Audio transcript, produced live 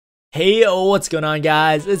Hey, what's going on,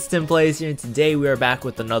 guys? It's Tim Plays here, and today we are back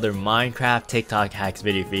with another Minecraft TikTok hacks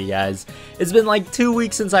video for you guys. It's been like 2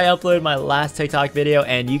 weeks since I uploaded my last TikTok video,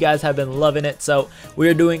 and you guys have been loving it, so we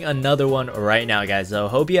are doing another one right now, guys. So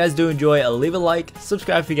hope you guys do enjoy. Leave a like,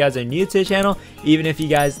 subscribe if you guys are new to the channel. Even if you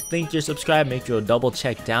guys think you're subscribed, make sure to double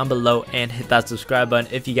check down below and hit that subscribe button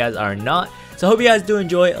if you guys are not. So hope you guys do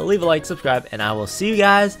enjoy. Leave a like, subscribe, and I will see you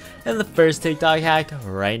guys in the first TikTok hack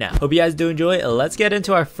right now. Hope you guys do enjoy. Let's get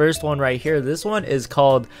into our first one right here. This one is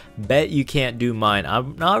called Bet You Can't Do Mine.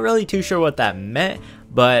 I'm not really too sure what that meant,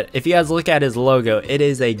 but if you guys look at his logo, it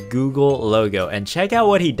is a Google logo, and check out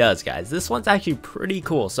what he does, guys. This one's actually pretty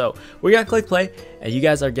cool. So we're gonna click play and you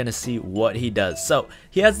guys are gonna see what he does. So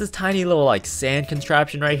he has this tiny little like sand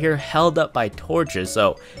contraption right here held up by torches.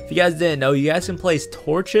 So if you guys didn't know, you guys can place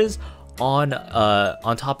torches on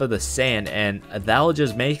top of the sand, and that will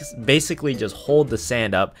just basically just hold the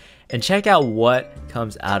sand up. And check out what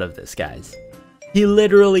comes out of this, guys. He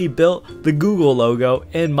literally built the Google logo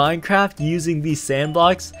in Minecraft using these sand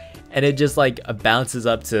blocks, and it just like bounces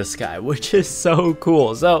up to the sky, which is so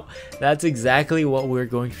cool. So that's exactly what we're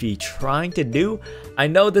going to be trying to do. I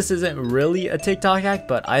know this isn't really a TikTok hack,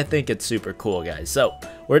 but I think it's super cool, guys. So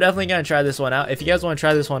we're definitely going to try this one out. If you guys want to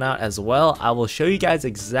try this one out as well, I will show you guys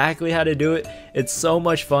exactly how to do it. It's so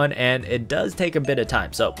much fun, and it does take a bit of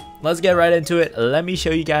time. So let's get right into it. Let me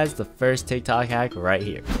show you guys the first TikTok hack right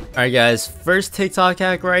here. Alright guys, first TikTok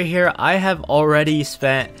hack right here. I have already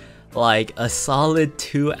spent like a solid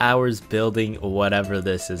 2 hours building whatever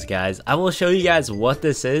this is, guys. I will show you guys what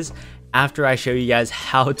this is after I show you guys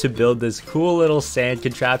how to build this cool little sand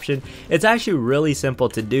contraption. It's actually really simple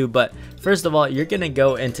to do, but first of all, you're gonna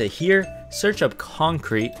go into here, search up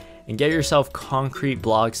concrete, and get yourself concrete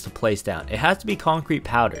blocks to place down. It has to be concrete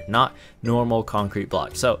powder, not normal concrete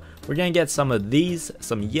blocks. So we're gonna get some of these,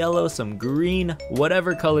 some yellow, some green,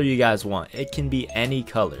 whatever color you guys want. It can be any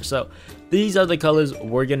color. So these are the colors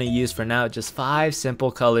we're gonna use for now, just 5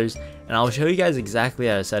 simple colors, and I'll show you guys exactly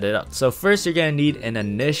how to set it up. So first you're gonna need an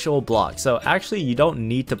initial block. So actually you don't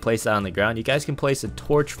need to place that on the ground. You guys can place a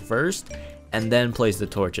torch first and then place the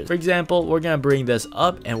torches. For example, we're gonna bring this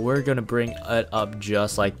up, and we're gonna bring it up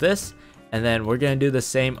just like this. And then we're gonna do the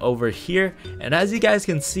same over here, and as you guys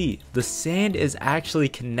can see, the sand is actually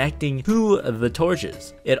connecting to the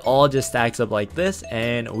torches. It all just stacks up like this,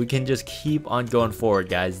 and we can just keep on going forward,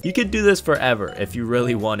 guys. You could do this forever if you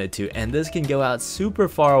really wanted to, and this can go out super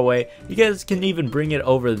far away. You guys can even bring it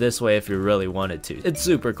over this way if you really wanted to. It's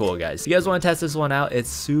super cool, guys. If you guys want to test this one out, it's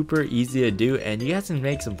super easy to do, and you guys can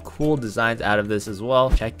make some cool designs out of this as well.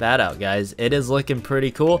 Check that out, guys. It is looking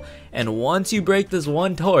pretty cool, and once you break this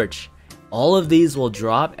one torch, all of these will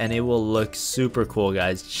drop and it will look super cool,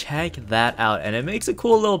 guys. Check that out, and it makes a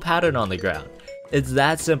cool little pattern on the ground. It's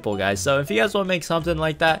that simple, guys. So if you guys want to make something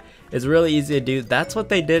like that, it's really easy to do. That's what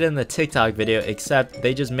they did in the TikTok video, except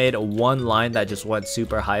they just made one line that just went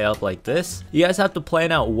super high up like this. You guys have to plan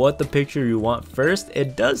out what the picture you want first.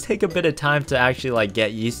 It does take a bit of time to actually like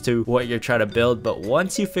get used to what you're trying to build, but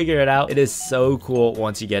once you figure it out, it is so cool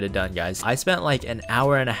once you get it done, guys. I spent like an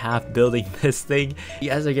hour and a half building this thing. You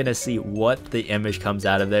guys are gonna see what the image comes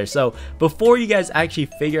out of there. So before you guys actually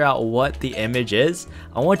figure out what the image is,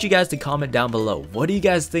 I want you guys to comment down below. What do you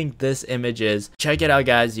guys think this image is? Check it out,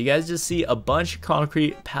 guys. You guys just see a bunch of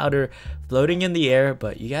concrete powder floating in the air,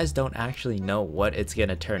 but you guys don't actually know what it's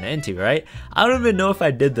gonna turn into, right? I don't even know if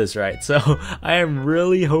I did this right, so I am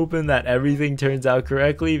really hoping that everything turns out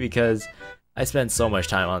correctly, because I spent so much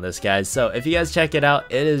time on this, guys. So if you guys check it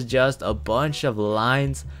out, it is just a bunch of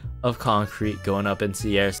lines of concrete going up into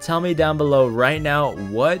the air. So tell me down below right now,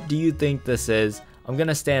 what do you think this is? I'm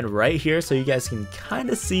gonna stand right here so you guys can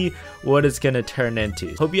kind of see what it's gonna turn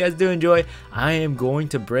into. Hope you guys do enjoy. I am going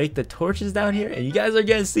to break the torches down here, and you guys are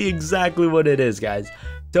gonna see exactly what it is, guys.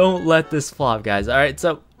 Don't let this flop, guys. Alright,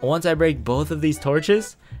 so once I break both of these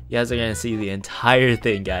torches, you guys are gonna see the entire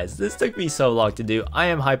thing, guys. This took me so long to do. I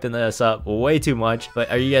am hyping this up way too much,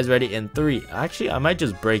 but are you guys ready? In 3. Actually, I might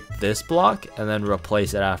just break this block and then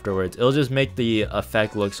replace it afterwards. It'll just make the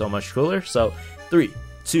effect look so much cooler. So 3,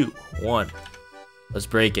 2, 1. Let's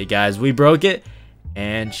break it, guys. We broke it,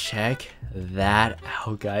 and check that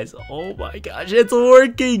out, guys. Oh my gosh, it's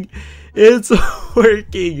working. It's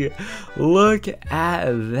working. Look at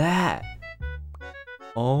that.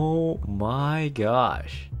 Oh my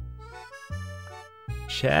gosh.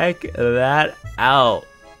 Check that out.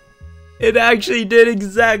 It actually did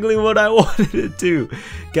exactly what I wanted it to.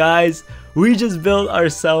 Guys, we just built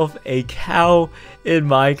ourselves a cow in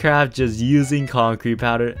Minecraft just using concrete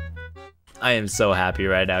powder. I am so happy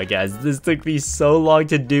right now, guys. This took me so long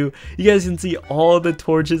to do. You guys can see all the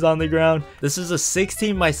torches on the ground. This is a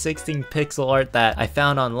 16 by 16 pixel art that I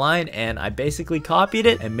found online, and I basically copied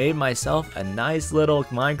it and made myself a nice little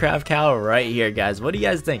Minecraft cow right here, guys. What do you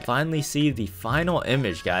guys think? Finally see the final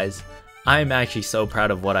image, guys. I'm actually so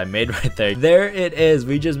proud of what I made right there. There it is.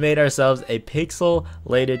 We just made ourselves a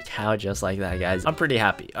pixelated cow just like that, guys. I'm pretty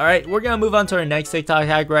happy. All right, we're gonna move on to our next TikTok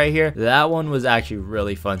hack right here. That one was actually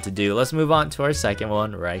really fun to do. Let's move on to our second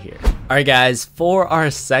one right here. All right, guys, for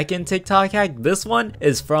our second TikTok hack, this one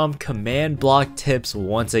is from Command Block Tips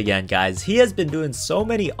once again, guys. He has been doing so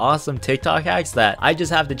many awesome TikTok hacks that I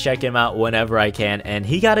just have to check him out whenever I can, and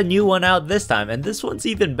he got a new one out this time, and this one's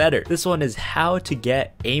even better. This one is how to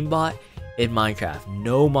get aimbot in Minecraft.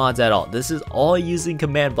 No mods at all. This is all using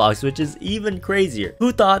command blocks, which is even crazier.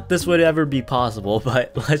 Who thought this would ever be possible?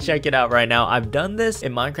 But let's check it out right now. I've done this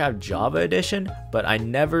in Minecraft Java Edition, but I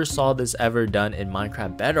never saw this ever done in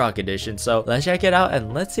Minecraft Bedrock Edition. So let's check it out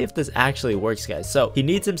and let's see if this actually works, guys. So he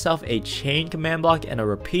needs himself a chain command block and a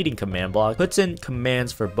repeating command block. Puts in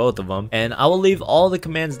commands for both of them, and I will leave all the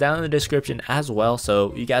commands down in the description as well,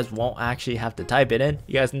 so you guys won't actually have to type it in.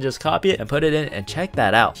 You guys can just copy it and put it in and check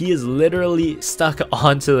that out. He is literally stuck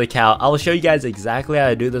onto the cow. I will show you guys exactly how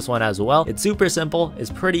to do this one as well. It's super simple. It's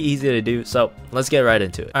pretty easy to do. So let's get right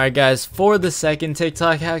into it. All right, guys, for the second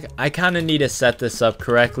TikTok hack, I kind of need to set this up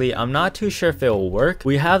correctly. I'm not too sure if it will work.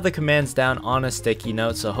 We have the commands down on a sticky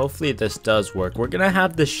note, so hopefully this does work. We're gonna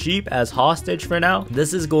have the sheep as hostage for now.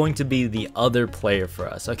 This is going to be the other player for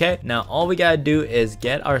us. Okay, now all we gotta do is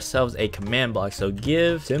get ourselves a command block. So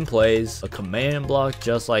give TimPlays a command block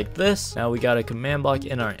just like this. Now we got a command block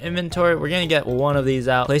in our inventory. We're gonna get one of these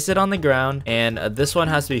out, place it on the ground, and this one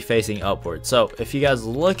has to be facing upwards. So if you guys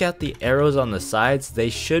look at the arrows on the sides, they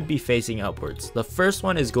should be facing upwards. The first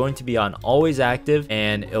one is going to be on always active,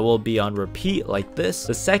 and it will be on repeat like this.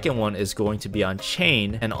 The second one is going to be on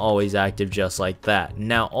chain and always active just like that.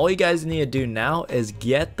 Now all you guys need to do now is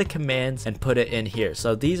get the commands and put it in here.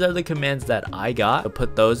 So these are the commands that I got, so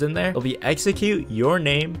put those in there. It'll be execute your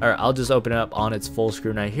name, or I'll just open it up on its full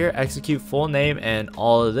screen right here, execute full name and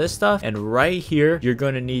all of this stuff. And right here, you're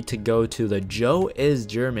going to need to go to the Joe is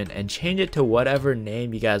German and change it to whatever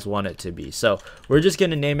name you guys want it to be. So we're just going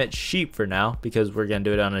to name it sheep for now because we're going to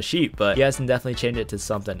do it on a sheep, but you guys can definitely change it to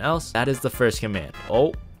something else. That is the first command.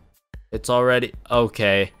 Oh, it's already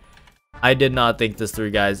okay. I did not think this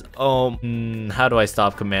through, guys. Oh, how do I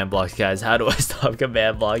stop command blocks, guys? How do I stop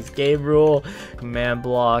command blocks? Game rule, command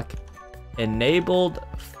block enabled,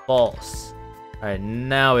 false. All right,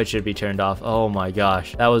 now it should be turned off. Oh my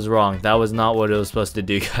gosh, that was wrong. That was not what it was supposed to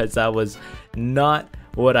do, guys. That was not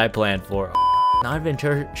what I planned for. Not even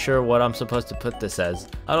sure what I'm supposed to put this as.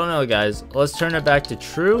 I don't know, guys. Let's turn it back to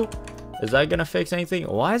true. Is that gonna fix anything?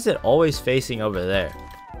 Why is it always facing over there?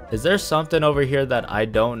 Is there something over here that I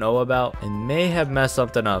don't know about? It may have messed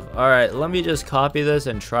something up. All right, let me just copy this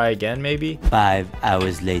and try again maybe. 5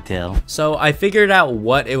 hours later. So I figured out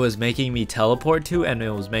what it was making me teleport to and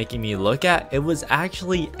it was making me look at. It was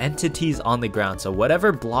actually entities on the ground. So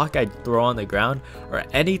whatever block I throw on the ground or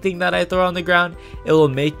anything that I throw on the ground, it will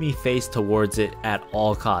make me face towards it at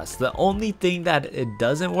all costs. The only thing that it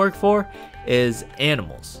doesn't work for is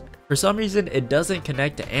animals. For some reason, it doesn't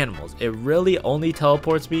connect to animals. It really only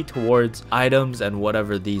teleports me towards items and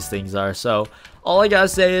whatever these things are. So all I gotta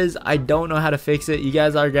say is I don't know how to fix it. You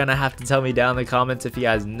guys are gonna have to tell me down in the comments if you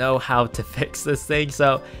guys know how to fix this thing.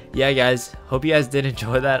 So yeah, guys, hope you guys did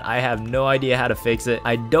enjoy that. I have no idea how to fix it.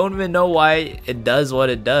 I don't even know why it does what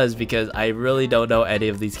it does because I really don't know any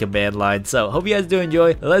of these command lines. So hope you guys do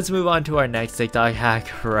enjoy. Let's move on to our next TikTok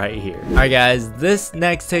hack right here. All right, guys, this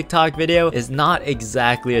next TikTok video is not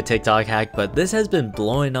exactly a TikTok hack, but this has been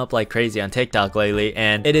blowing up like crazy on TikTok lately,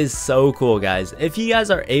 and it is so cool, guys. If you guys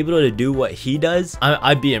are able to do what he does,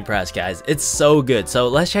 I'd be impressed, guys. It's so good. So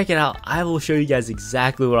let's check it out. I will show you guys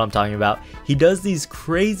exactly what I'm talking about. He does these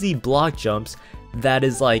crazy block jumps that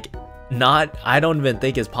is like I don't even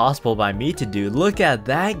think is possible by me to do. Look at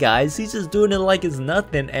that, guys. He's just doing it like it's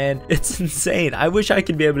nothing, and it's insane. I wish I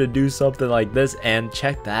could be able to do something like this, and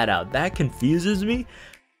check that out. That confuses me,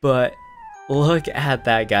 but look at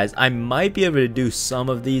that, guys. I might be able to do some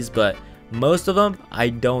of these, but most of them I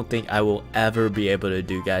don't think I will ever be able to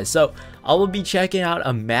do, guys. So I will be checking out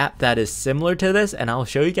a map that is similar to this, and I'll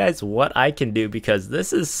show you guys what I can do because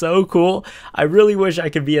this is so cool. I really wish I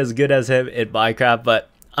could be as good as him in Minecraft, but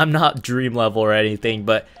I'm not dream level or anything.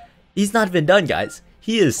 But he's not even done, guys.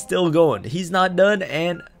 He is still going. He's not done,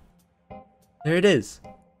 and there it is.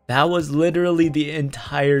 That was literally the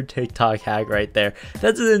entire TikTok hack right there.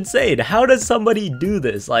 That's insane. How does somebody do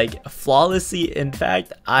this? Like, flawlessly, in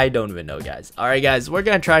fact? I don't even know, guys. Alright, guys, we're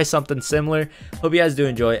gonna try something similar. Hope you guys do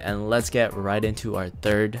enjoy, and let's get right into our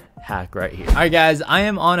third hack right here. Alright, guys, I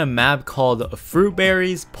am on a map called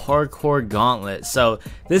Fruitberry's Parkour Gauntlet. So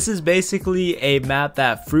this is basically a map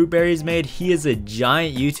that Fruitberry's made. He is a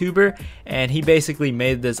giant YouTuber, and he basically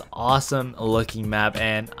made this awesome looking map,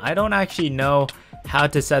 and I don't actually know how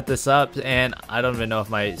to set this up, and I don't even know if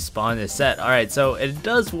my spawn is set. Alright, so it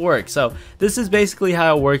does work. So this is basically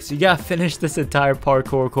how it works. You gotta finish this entire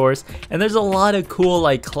parkour course, and there's a lot of cool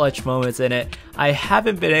like clutch moments in it. I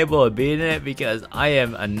haven't been able to beat it because I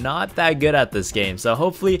am not that good at this game, so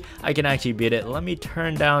hopefully I can actually beat it. Let me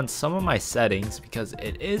turn down some of my settings because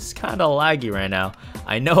it is kind of laggy right now.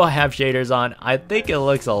 I know I have shaders on. I think it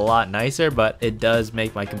looks a lot nicer, but it does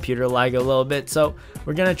make my computer lag a little bit, so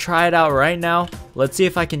we're gonna try it out right now. Let's see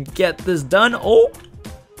if I can get this done. Oh,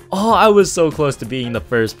 I was so close to beating the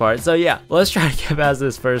first part. So yeah, let's try to get past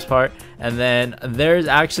this first part. And then there's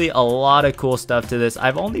actually a lot of cool stuff to this.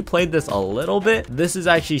 I've only played this a little bit. This is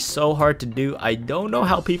actually so hard to do. I don't know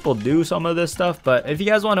how people do some of this stuff, but if you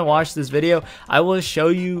guys want to watch this video, I will show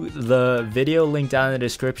you the video link down in the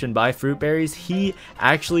description by Fruitberries. He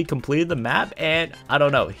actually completed the map, and I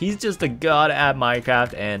don't know, he's just a god at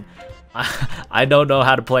Minecraft, and I don't know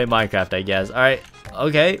how to play Minecraft, I guess. Alright,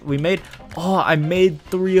 okay, I made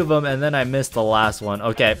 3 of them, and then I missed the last one.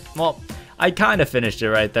 Okay, well, I kind of finished it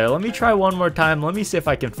right there. Let me try one more time. Let me see if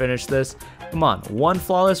I can finish this. Come on, one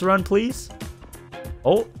flawless run, please.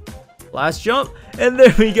 Oh, last jump, and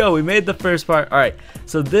there we go. We made the first part. Alright,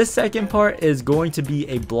 so this second part is going to be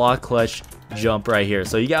a block clutch jump right here.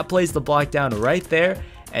 So you gotta place the block down right there,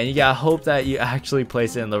 and you gotta hope that you actually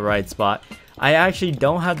place it in the right spot. I actually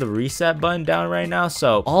don't have the reset button down right now,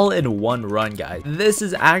 so all in one run, guys. This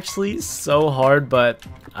is actually so hard, but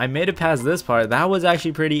I made it past this part. That was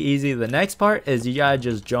actually pretty easy. The next part is you gotta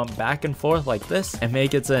just jump back and forth like this and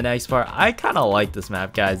make it to the next part. I kind of like this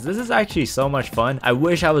map, guys. This is actually so much fun. I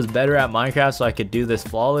wish I was better at Minecraft so I could do this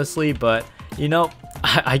flawlessly, but you know,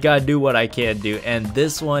 I gotta do what I can do, and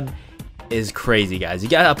this one is crazy, guys. You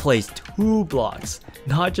gotta place 2 blocks.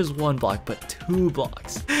 Not just 1 block, but 2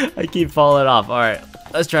 blocks. I keep falling off. Alright,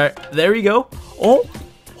 let's try it. There we go. Oh,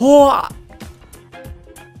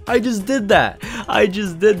 I just did that.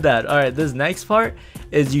 Alright, this next part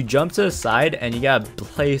is you jump to the side and you gotta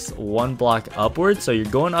place 1 block upwards. So you're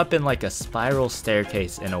going up in like a spiral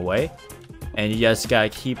staircase in a way. And you just gotta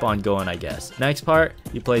keep on going, I guess. Next part,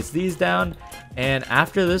 you place these down, and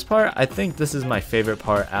after this part, I think this is my favorite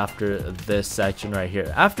part after this section right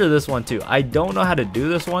here. After this one too, I don't know how to do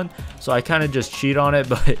this one, so I kind of just cheat on it,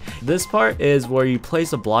 but this part is where you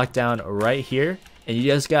place a block down right here, and you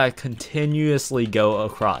just gotta continuously go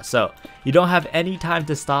across. So you don't have any time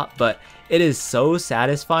to stop, but it is so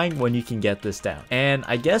satisfying when you can get this down. And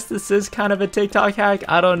I guess this is kind of a TikTok hack.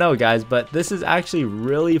 I don't know, guys, but this is actually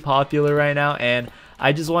really popular right now, and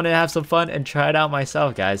I just wanted to have some fun and try it out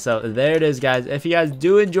myself, guys. So there it is, guys. If you guys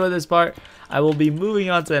do enjoy this part, I will be moving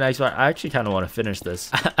on to the next part. I actually kind of want to finish this.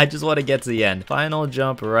 I just want to get to the end. Final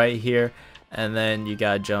jump right here, and then you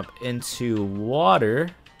gotta jump into water.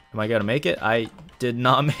 Am I gonna make it? I did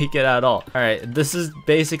not make it at all. Alright, this is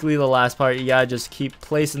basically the last part. You gotta just keep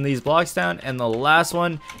placing these blocks down, and the last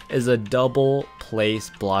one is a double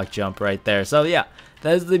place block jump right there. So yeah,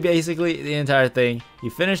 that is basically the entire thing.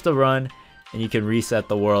 You finish the run, and you can reset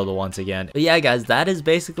the world once again. But yeah, guys, that is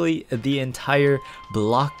basically the entire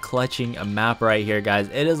block clutching map right here, guys.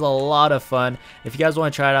 It is a lot of fun. If you guys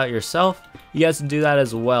want to try it out yourself, you guys can do that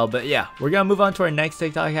as well. But yeah, we're gonna move on to our next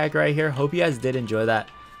TikTok hack right here. Hope you guys did enjoy that.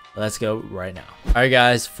 Let's go right now. Alright,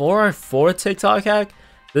 guys, for our 4th TikTok hack,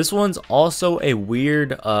 this one's also a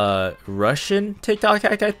weird Russian TikTok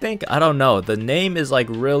hack, I think. I don't know. The name is like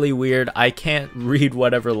really weird. I can't read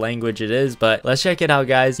whatever language it is, but let's check it out,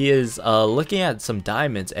 guys. He is looking at some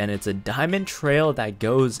diamonds, and it's a diamond trail that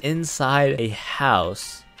goes inside a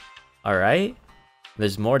house. Alright.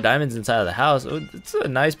 There's more diamonds inside of the house. Oh, it's a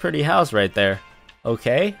nice, pretty house right there.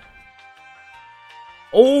 Okay.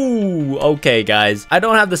 Oh, okay, guys. I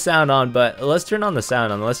don't have the sound on, but let's turn on the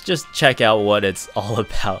sound and let's just check out what it's all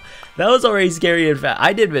about. That was already scary. In fact,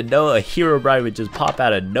 I didn't even know a hero bride would just pop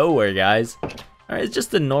out of nowhere, guys. Alright, it's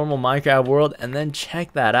just a normal Minecraft world, and then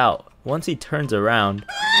check that out. Once he turns around,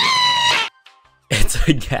 it's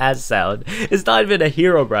a gas sound. It's not even a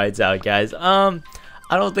hero bride sound, guys. I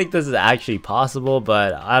don't think this is actually possible,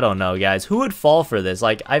 but I don't know, guys. Who would fall for this?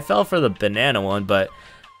 Like, I fell for the banana one, but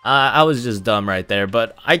I was just dumb right there,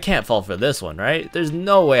 but I can't fall for this one, right? There's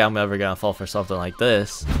no way I'm ever gonna fall for something like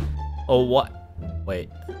this. Oh, what? Wait.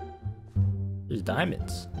 There's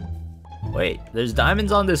diamonds. Wait, there's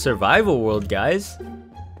diamonds on the survival world, guys.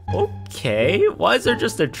 Okay, why is there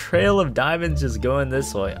just a trail of diamonds just going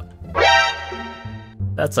this way?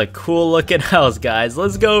 That's a cool looking house, guys.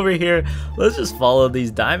 Let's go over here. Let's just follow these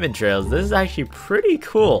diamond trails. This is actually pretty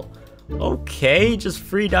cool. Okay, just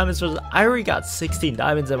free diamonds. I already got 16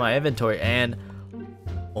 diamonds in my inventory, and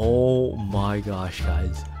oh my gosh,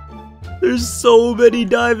 guys. There's so many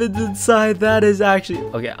diamonds inside. That is actually...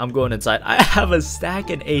 Okay, I'm going inside. I have a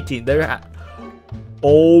stack and 18.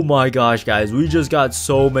 Oh my gosh, guys. We just got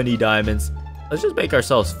so many diamonds. Let's just make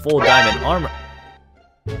ourselves full diamond armor.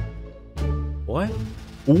 What?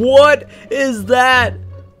 What is that?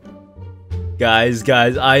 Guys,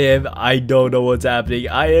 I don't know what's happening.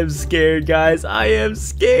 I am scared, guys. I am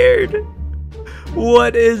scared.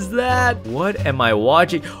 What is that? What am I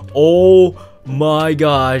watching? Oh my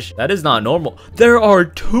gosh. That is not normal. There are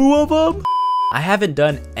 2 of them? I haven't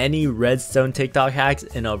done any redstone TikTok hacks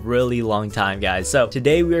in a really long time, guys. So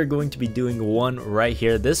today we are going to be doing one right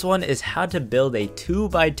here. This one is how to build a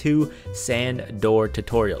 2x2 sand door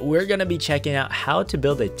tutorial. We're going to be checking out how to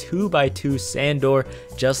build a 2x2 sand door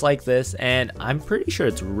just like this. And I'm pretty sure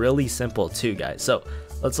it's really simple too, guys. So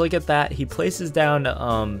let's look at that. He places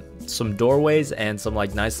down some doorways and some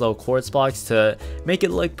like nice little quartz blocks to make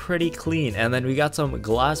it look pretty clean. And then we got some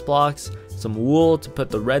glass blocks, some wool to put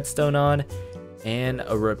the redstone on, and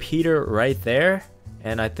a repeater right there.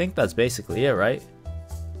 And I think that's basically it, right?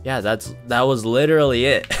 Yeah, that was literally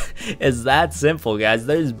it. It's that simple, guys.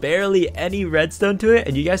 There's barely any redstone to it,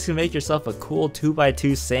 and you guys can make yourself a cool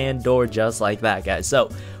 2x2 sand door just like that, guys. So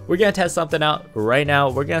we're gonna test something out right now.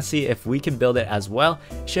 We're gonna see if we can build it as well.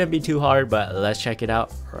 Shouldn't be too hard, but let's check it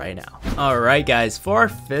out right now. Alright, guys, for our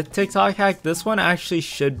 5th TikTok hack, this one actually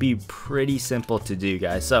should be pretty simple to do,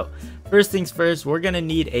 guys. So first things first, we're gonna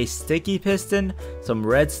need a sticky piston, some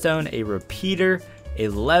redstone, a repeater, a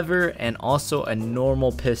lever, and also a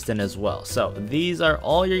normal piston as well. So these are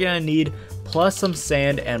all you're gonna need, plus some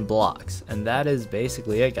sand and blocks, and that is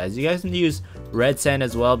basically it, guys. You guys can use red sand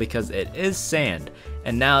as well because it is sand.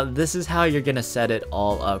 And now this is how you're gonna set it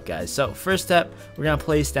all up, guys. So first step, we're gonna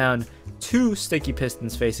place down 2 sticky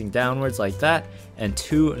pistons facing downwards like that, and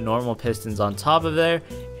 2 normal pistons on top of there,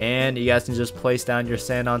 and you guys can just place down your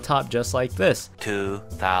sand on top just like this.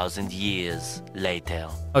 2,000 years later.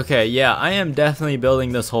 Okay, yeah, I am definitely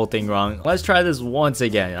building this whole thing wrong. Let's try this once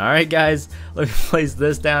again. Alright, guys, let me place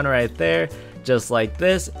this down right there just like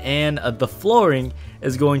this, and the flooring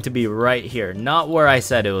is going to be right here, not where I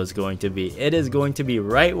said it was going to be. It is going to be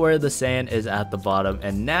right where the sand is at the bottom,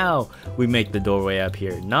 and now we make the doorway up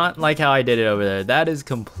here, not like how I did it over there. That is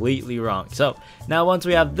completely wrong. So now once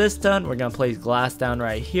we have this done, we're gonna place glass down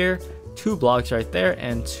right here, 2 blocks right there,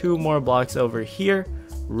 and 2 more blocks over here,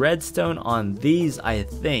 redstone on these, I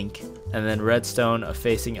think, and then redstone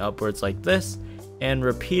facing upwards like this, and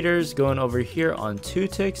repeaters going over here on 2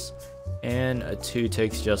 ticks, and 2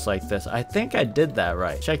 ticks just like this. I think I did that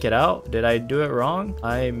right. Check it out. Did I do it wrong?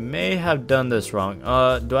 I may have done this wrong.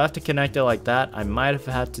 Do I have to connect it like that? I might have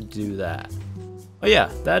had to do that. Oh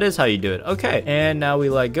yeah, that is how you do it. Okay, and now we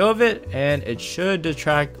let go of it, and it should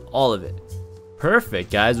detract all of it.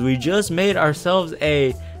 Perfect, guys. We just made ourselves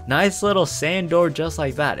a nice little sand door just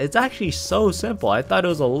like that. It's actually so simple. I thought it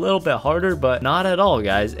was a little bit harder, but not at all,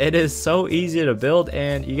 guys. It is so easy to build,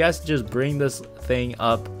 and you guys just bring this thing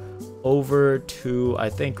up over to, I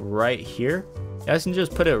think, right here. You guys can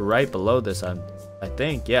just put it right below this. I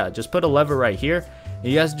think, yeah, just put a lever right here.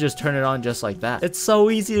 You guys just turn it on just like that. It's so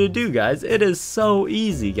easy to do, guys. It is so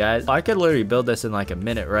easy, guys. I could literally build this in like a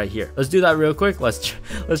minute right here. Let's do that real quick. Let's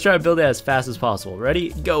try to build it as fast as possible. Ready?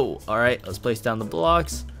 Go. All right, let's place down the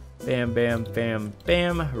blocks. Bam, bam, bam,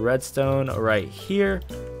 bam. Redstone right here.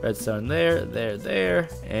 Redstone there, there,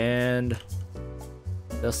 and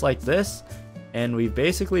just like this. And we've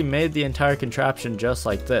basically made the entire contraption just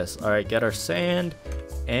like this. All right, get our sand,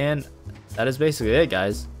 and that is basically it,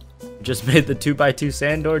 guys. Just made the 2x2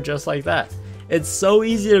 sand door just like that. It's so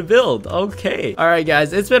easy to build. Okay. All right,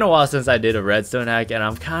 guys, it's been a while since I did a redstone hack, and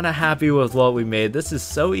I'm kind of happy with what we made. This is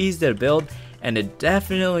so easy to build, and it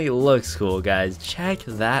definitely looks cool, guys. Check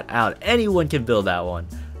that out. Anyone can build that one.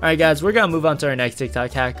 Alright, guys, we're gonna move on to our next TikTok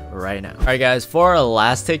hack right now. Alright, guys, for our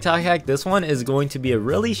last TikTok hack, this one is going to be a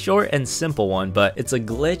really short and simple one, but it's a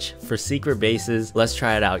glitch for secret bases. Let's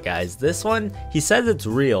try it out, guys. This one, he says it's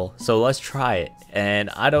real, so let's try it. And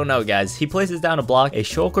I don't know, guys. He places down a block, a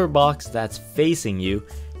shulker box that's facing you,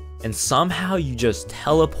 and somehow you just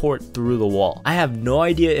teleport through the wall. I have no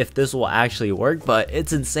idea if this will actually work, but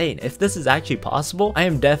it's insane. If this is actually possible, I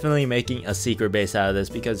am definitely making a secret base out of this,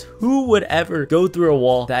 because who would ever go through a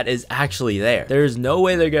wall that is actually there? There's no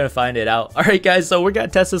way they're gonna find it out. All right, guys, so we're gonna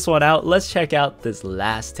test this one out. Let's check out this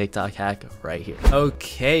last TikTok hack right here.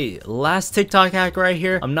 Okay, last TikTok hack right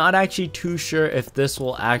here. I'm not actually too sure if this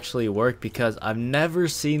will actually work, because I've never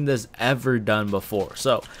seen this ever done before.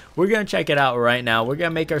 So we're gonna check it out right now. We're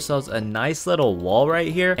gonna make ourselves a nice little wall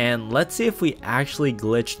right here, and let's see if we actually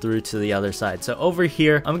glitch through to the other side. So over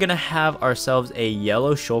here, I'm gonna have ourselves a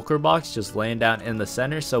yellow shulker box just laying down in the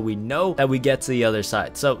center, so we know that we get to the other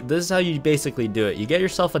side. So this is how you basically do it. You get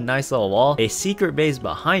yourself a nice little wall, a secret base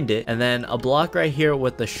behind it, and then a block right here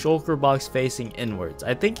with the shulker box facing inwards.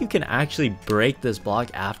 I think you can actually break this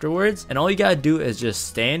block afterwards, and all you gotta do is just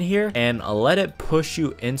stand here and let it push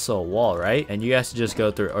you into a wall, right? And you guys just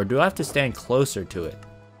go through, or do I have to stand closer to it?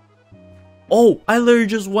 Oh, I literally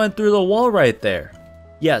just went through the wall right there.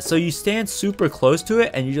 Yeah, so you stand super close to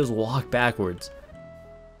it and you just walk backwards.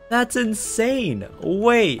 That's insane.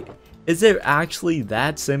 Wait, is it actually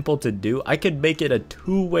that simple to do? I could make it a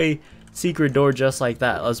two-way secret door just like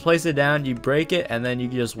that. Let's place it down, you break it, and then you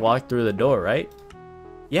can just walk through the door, right?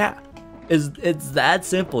 Yeah, it's that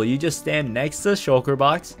simple. You just stand next to the shulker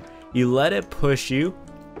box, you let it push you,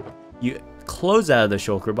 you close out of the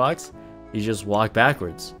shulker box, you just walk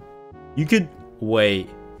backwards. You could, wait,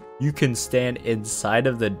 you can stand inside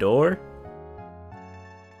of the door?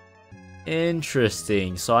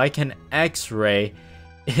 Interesting. So I can X-ray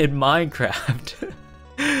in Minecraft.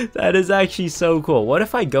 That is actually so cool. What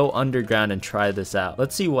if I go underground and try this out?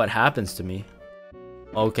 Let's see what happens to me.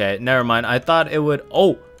 Okay, never mind. I thought it would,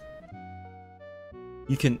 oh!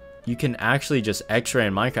 You can actually just X-ray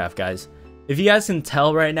in Minecraft, guys. If you guys can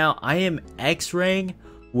tell right now, I am X-raying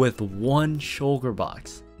with one shulker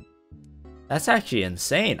box. That's actually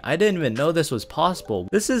insane. I didn't even know this was possible.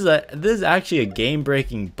 This is actually a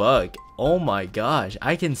game-breaking bug. Oh my gosh,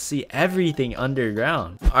 I can see everything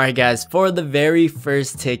underground. Alright guys, for the very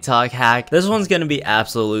first TikTok hack, this one's gonna be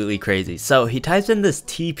absolutely crazy. So he types in this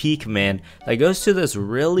TP command that goes to this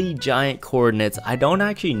really giant coordinates. I don't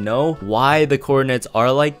actually know why the coordinates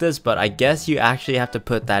are like this, but I guess you actually have to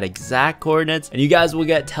put that exact coordinates and you guys will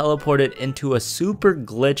get teleported into a super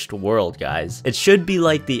glitched world, guys. It should be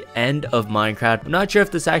like the end of Minecraft. I'm not sure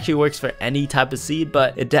if this actually works for any type of seed,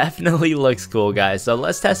 but it definitely looks cool, guys. So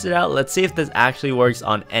let's test it out. Let's see if this actually works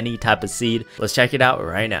on any type of seed. Let's check it out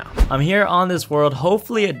right now. I'm here on this world.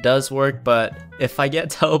 Hopefully it does work, but if I get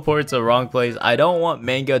teleported to the wrong place, I don't want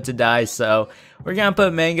Mango to die, so we're gonna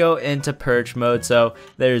put Mango into perch mode, so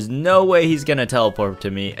there's no way he's gonna teleport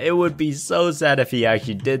to me. It would be so sad if he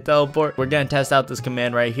actually did teleport. We're gonna test out this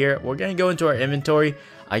command right here. We're gonna go into our inventory.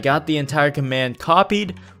 I got the entire command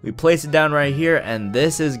copied. We place it down right here, and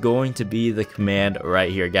this is going to be the command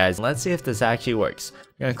right here, guys. Let's see if this actually works.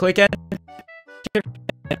 We're gonna click it.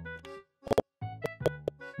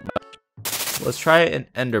 Let's try an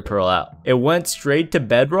ender pearl out. It went straight to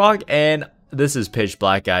bedrock, and this is pitch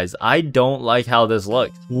black, guys. I don't like how this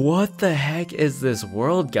looks. What the heck is this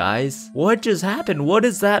world, guys? What just happened? What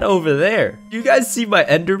is that over there? You guys see my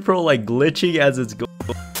ender pearl like glitching as it's going?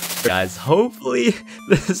 Guys, hopefully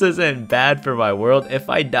this isn't bad for my world.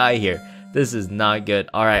 If I die here, this is not good.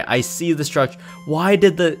 All right, I see the structure. Why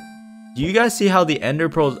did the... Do you guys see how the ender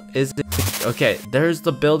pearl is? Okay, there's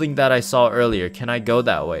the building that I saw earlier. Can I go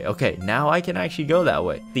that way? Okay, now I can actually go that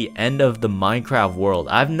way. The end of the Minecraft world.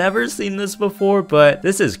 I've never seen this before, but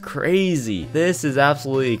this is crazy. This is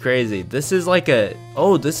absolutely crazy. This is like a...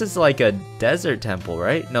 Oh, this is like a desert temple,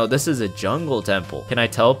 right? No, this is a jungle temple. Can I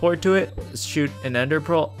teleport to it? Shoot an ender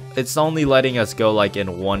pearl? It's only letting us go like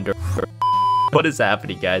in one direction. What is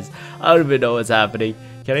happening, guys? I don't even know what's happening.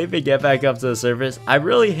 Can I even get back up to the surface? I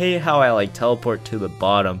really hate how I like teleport to the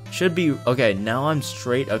bottom. Should be, okay, now I'm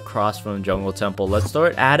straight across from Jungle Temple. Let's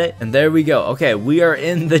start at it, and there we go. Okay, we are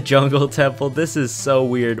in the Jungle Temple. This is so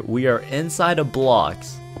weird. We are inside of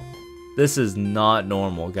blocks. This is not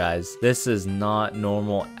normal, guys. This is not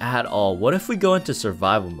normal at all. What if we go into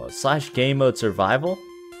survival mode? / game mode survival?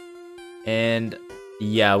 And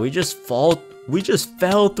yeah, we just fell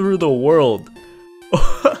through the world.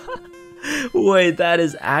 Wait, that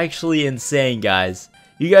is actually insane, guys.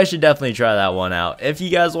 You guys should definitely try that one out. If you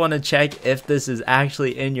guys want to check if this is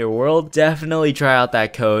actually in your world, definitely try out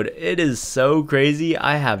that code. It is so crazy.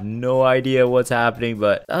 I have no idea what's happening,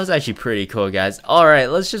 but that was actually pretty cool, guys. Alright,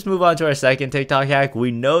 let's just move on to our second TikTok hack.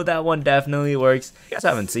 We know that one definitely works. If you guys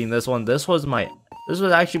haven't seen this one, this was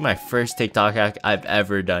actually my first TikTok hack I've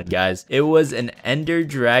ever done, guys. It was an Ender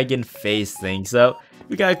Dragon face thing. So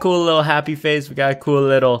We got a cool little happy face. We got a cool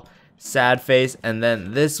little sad face, and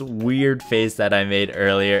then this weird face that I made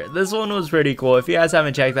earlier. This one was pretty cool. If you guys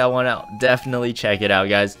haven't checked that one out, definitely check it out,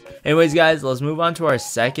 guys. Anyways, guys, let's move on to our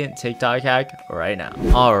second TikTok hack right now.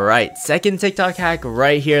 Alright, second TikTok hack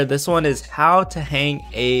right here. This one is how to hang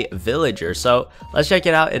a villager. So let's check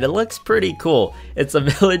it out. It looks pretty cool. It's a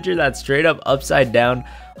villager that's straight up upside down,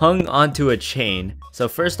 hung onto a chain. So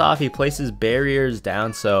first off, he places barriers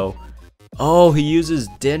down. So he uses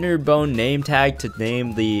dinner bone name tag to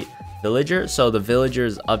name the villager, so the villager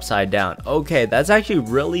is upside down. Okay, that's actually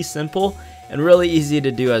really simple and really easy to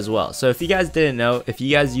do as well. So if you guys didn't know, if you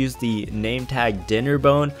guys use the name tag dinner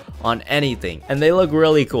bone on anything, and they look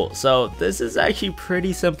really cool. So this is actually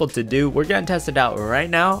pretty simple to do. We're gonna test it out right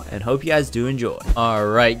now and hope you guys do enjoy.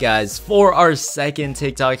 Alright guys, for our second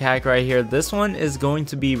TikTok hack right here, this one is going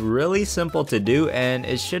to be really simple to do and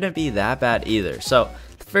it shouldn't be that bad either. So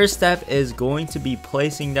the first step is going to be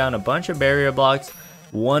placing down a bunch of barrier blocks,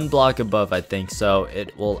 one block above, I think, so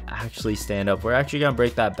it will actually stand up. We're actually gonna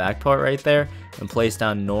break that back part right there and place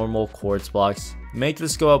down normal quartz blocks. Make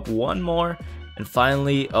this go up one more, and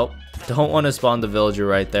finally, don't want to spawn the villager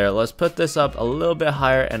right there. Let's put this up a little bit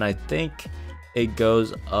higher, and I think it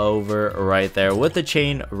goes over right there with the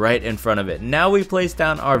chain right in front of it. Now we place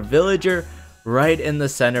down our villager right in the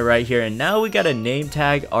center right here, and now we gotta name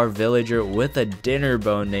tag our villager with a dinner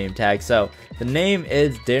bone name tag. So the name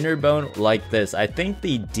is dinner bone like this. I think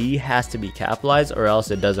the D has to be capitalized or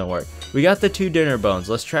else it doesn't work. We got the two dinner bones.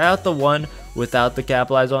 Let's try out the one without the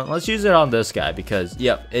capitalized one. Let's use it on this guy because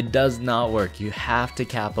yep, it does not work. You have to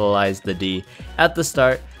capitalize the D at the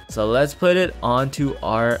start. So let's put it onto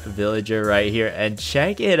our villager right here and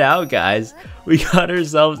check it out, guys. We got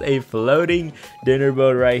ourselves a floating dinner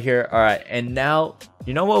boat right here. Alright, and now,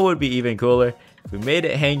 you know what would be even cooler? If we made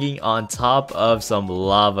it hanging on top of some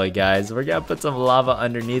lava, guys. We're gonna put some lava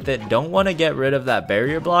underneath it. Don't want to get rid of that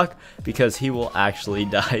barrier block because he will actually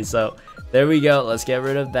die. So there we go. Let's get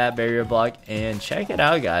rid of that barrier block and check it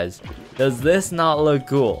out, guys. Does this not look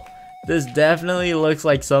cool? This definitely looks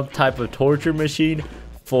like some type of torture machine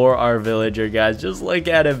for our villager, guys. Just look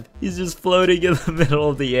at him. He's just floating in the middle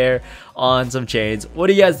of the air on some chains. What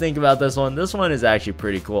do you guys think about this one? This one is actually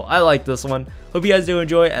pretty cool. I like this one. Hope you guys do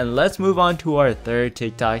enjoy, and let's move on to our third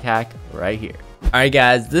TikTok hack right here. Alright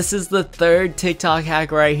guys, this is the third TikTok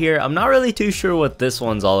hack right here. I'm not really too sure what this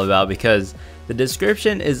one's all about because the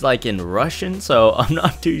description is like in Russian, so I'm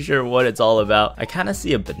not too sure what it's all about. I kind of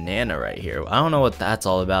see a banana right here. I don't know what that's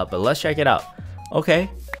all about, but let's check it out. Okay,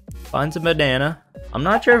 finds a banana. I'm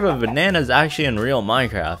not sure if a banana is actually in real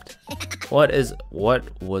Minecraft.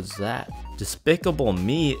 What was that? Despicable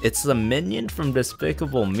Me? It's the minion from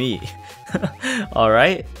Despicable Me.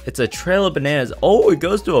 Alright, it's a trail of bananas. Oh, it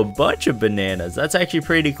goes to a bunch of bananas. That's actually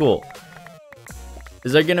pretty cool.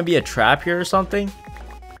 Is there gonna be a trap here or something?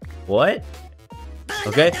 What?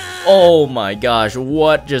 Okay. Oh my gosh,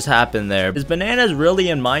 what just happened there? Is bananas really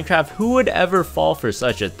in Minecraft? Who would ever fall for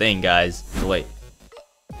such a thing, guys? Wait.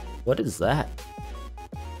 What is that?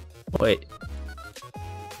 Wait.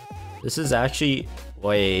 This is actually...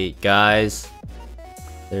 Wait, guys.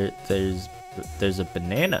 There's a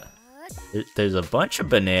banana. There's a bunch of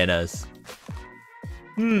bananas.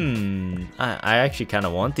 I actually kind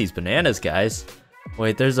of want these bananas, guys.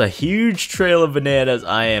 Wait, there's a huge trail of bananas.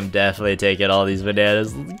 I am definitely taking all these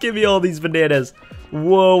bananas. Give me all these bananas.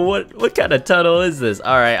 Whoa, what kind of tunnel is this?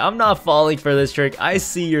 Alright, I'm not falling for this trick. I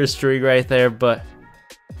see your string right there, but...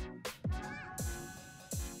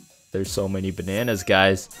 There's so many bananas,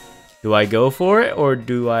 guys. Do I go for it or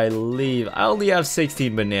do I leave? I only have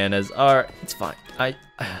 16 bananas. Alright, it's fine. I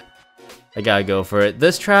gotta go for it.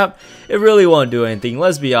 This trap, it really won't do anything.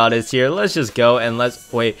 Let's be honest here. Let's just go and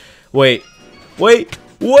let's... Wait. Alright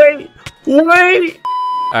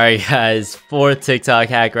guys, fourth TikTok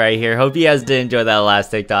hack right here. Hope you guys did enjoy that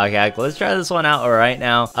last TikTok hack. Let's try this one out right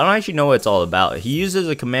now. I don't actually know what it's all about. He uses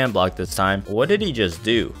a command block this time. What did he just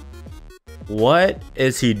do? What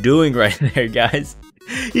is he doing right there, guys?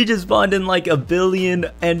 He just spawned in like a billion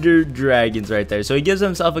ender dragons right there. So he gives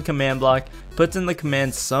himself a command block, puts in the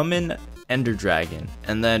command summon ender dragon,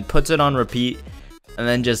 and then puts it on repeat, and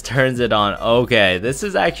then just turns it on. Okay, this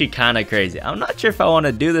is actually kind of crazy. I'm not sure if I want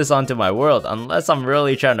to do this onto my world unless I'm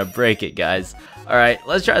really trying to break it, guys. Alright,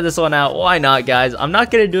 let's try this one out. Why not, guys? I'm not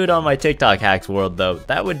going to do it on my TikTok hacks world, though.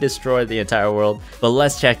 That would destroy the entire world. But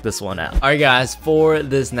let's check this one out. Alright, guys, for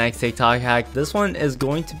this next TikTok hack, this one is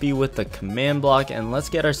going to be with the command block, and let's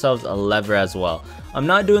get ourselves a lever as well. I'm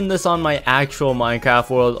not doing this on my actual Minecraft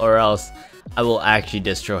world, or else I will actually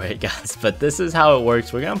destroy it, guys. But this is how it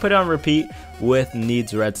works. We're going to put it on repeat with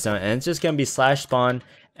needs redstone, and it's just going to be /spawn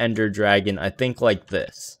ender dragon, I think like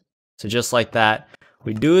this. So just like that,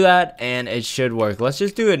 we do that and it should work. Let's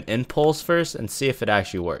just do an impulse first and see if it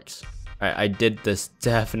actually works. Alright, I did this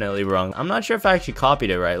definitely wrong. I'm not sure if I actually copied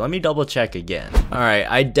it right. Let me double check again. Alright,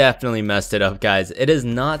 I definitely messed it up, guys. It is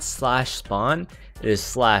not slash spawn, it is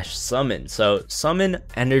slash summon. So summon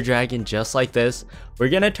ender dragon just like this. We're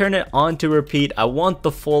gonna turn it on to repeat. I want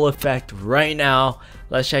the full effect right now.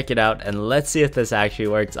 Let's check it out and let's see if this actually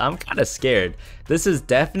works. I'm kind of scared. This is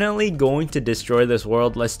definitely going to destroy this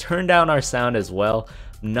world. Let's turn down our sound as well.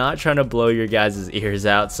 I'm not trying to blow your guys' ears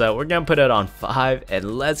out, so we're gonna put it on 5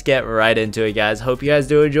 and let's get right into it, guys. Hope you guys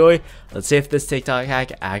do enjoy. Let's see if this TikTok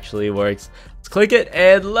hack actually works. Let's click it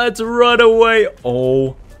and let's run away.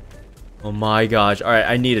 Oh my gosh. Alright,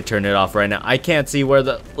 I need to turn it off right now. I can't see where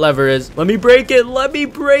the lever is. Let me break it. Let me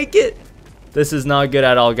break it. This is not good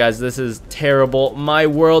at all, guys. This is terrible. My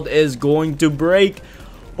world is going to break.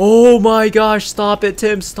 Oh my gosh. Stop it,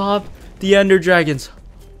 Tim. Stop the ender dragons.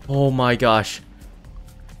 Oh my gosh.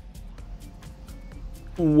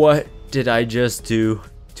 What did I just do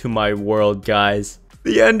to my world, guys?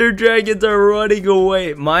 The ender dragons are running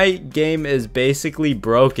away. My game is basically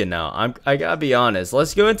broken now. I gotta be honest.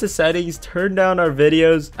 Let's go into settings, turn down our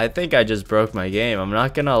videos. I think I just broke my game. I'm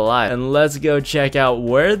not gonna lie. And let's go check out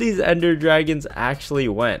where these ender dragons actually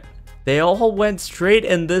went. They all went straight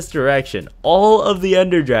in this direction. All of the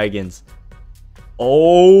ender dragons.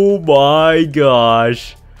 Oh my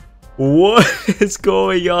gosh. What is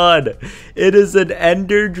going on? It is an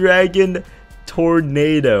ender dragon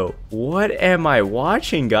tornado. What am I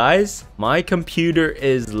watching, guys? My computer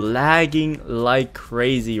is lagging like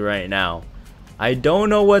crazy right now. I don't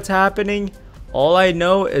know what's happening. All I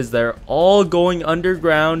know is they're all going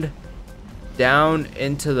underground down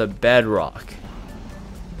into the bedrock.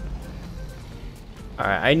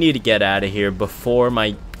 Alright, I need to get out of here before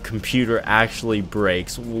my computer actually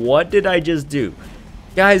breaks. What did I just do?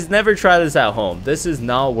 Guys, never try this at home. This is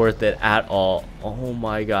not worth it at all. Oh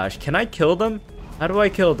my gosh. Can I kill them? How do I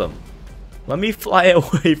kill them? Let me fly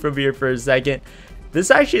away from here for a second.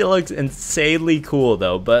 This actually looks insanely cool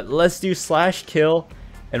though. But let's do slash kill.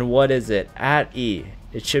 And what is it? At E.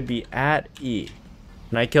 It should be at E.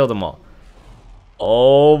 And I kill them all.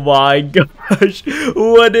 Oh my gosh.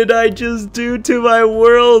 What did I just do to my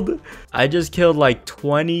world? I just killed like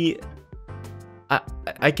 20...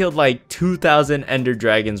 I killed like 2,000 ender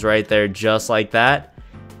dragons right there, just like that.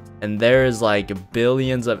 And there's like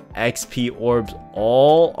billions of XP orbs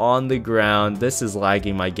all on the ground. This is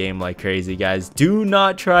lagging my game like crazy, guys. Do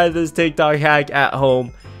not try this TikTok hack at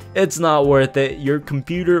home. It's not worth it. Your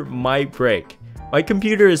computer might break. My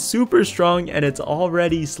computer is super strong and it's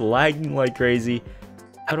already lagging like crazy.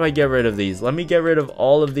 How do I get rid of these? Let me get rid of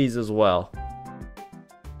all of these as well.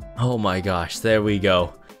 Oh my gosh, there we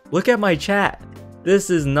go. Look at my chat.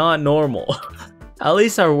 This is not normal. At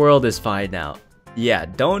least our world is fine now. Yeah,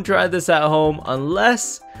 don't try this at home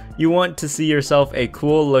unless you want to see yourself a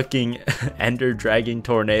cool looking ender dragon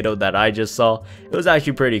tornado that I just saw. It was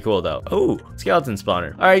actually pretty cool though. Oh, skeleton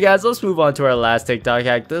spawner. Alright guys, let's move on to our last TikTok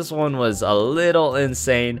hack. This one was a little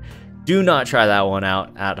insane. Do not try that one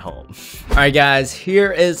out at home. Alright guys,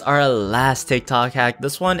 here is our last TikTok hack.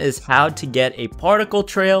 This one is how to get a particle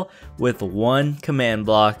trail with one command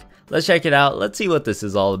block. Let's check it out. Let's see what this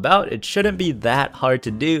is all about. It shouldn't be that hard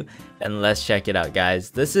to do. And let's check it out,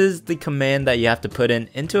 guys. This is the command that you have to put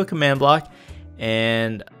into a command block.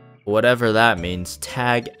 And whatever that means.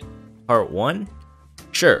 Tag part 1?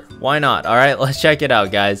 Sure, why not? Alright, let's check it out,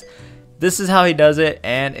 guys. This is how he does it.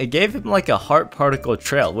 And it gave him like a heart particle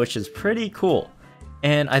trail, which is pretty cool.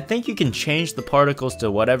 And I think you can change the particles to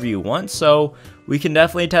whatever you want. So we can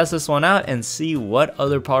definitely test this one out and see what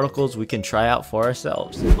other particles we can try out for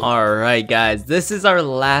ourselves. Alright guys, this is our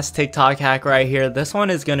last TikTok hack right here. This one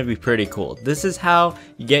is going to be pretty cool. This is how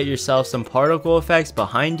you get yourself some particle effects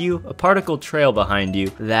behind you, a particle trail behind you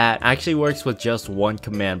that actually works with just one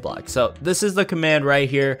command block. So this is the command right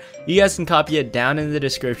here. You guys can copy it down in the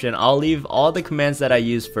description. I'll leave all the commands that I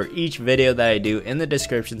use for each video that I do in the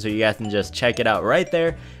description so you guys can just check it out right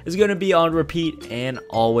there. It's going to be on repeat and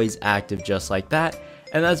always active just like that.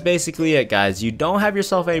 And that's basically it, guys. You don't have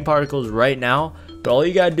yourself any particles right now, but all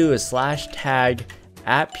you gotta do is slash tag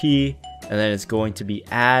at P, and then it's going to be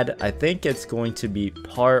add. I think it's going to be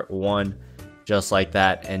part 1, just like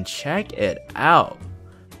that. And check it out.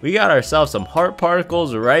 We got ourselves some heart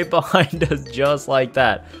particles right behind us, just like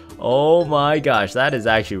that. Oh my gosh, that is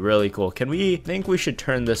actually really cool. I think we should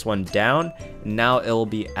turn this one down. Now it'll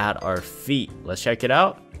be at our feet. Let's check it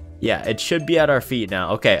out. Yeah, it should be at our feet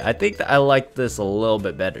now. Okay, I think that I like this a little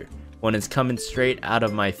bit better when it's coming straight out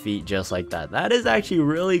of my feet just like that. That is actually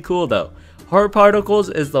really cool though. Heart particles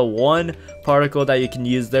is the one particle that you can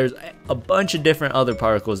use. There's a bunch of different other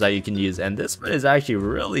particles that you can use, and this one is actually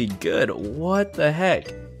really good. What the heck?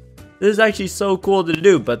 This is actually so cool to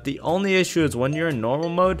do, but the only issue is when you're in normal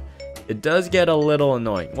mode, it does get a little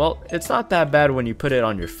annoying. Well, it's not that bad when you put it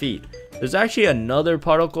on your feet. There's actually another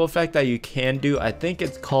particle effect that you can do. I think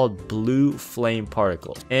it's called blue flame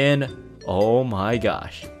particle. And oh my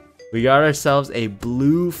gosh, we got ourselves a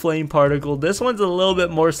blue flame particle. This one's a little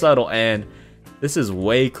bit more subtle, and this is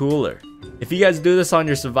way cooler. If you guys do this on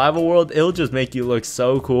your survival world, it'll just make you look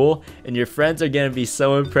so cool, and your friends are gonna be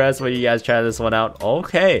so impressed when you guys try this one out.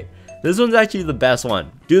 Okay, this one's actually the best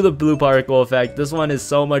one. Do the blue particle effect. This one is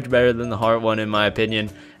so much better than the heart one in my opinion.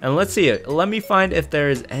 And let's see it. Let me find if there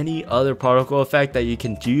is any other particle effect that you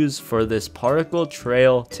can use for this particle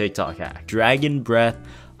trail TikTok hack. Dragon breath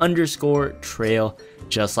 _ trail,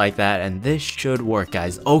 just like that. And this should work,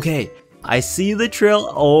 guys. Okay, I see the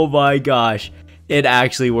trail. Oh my gosh. It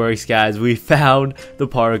actually works, guys. We found the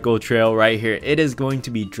particle trail right here. It is going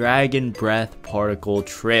to be dragon breath particle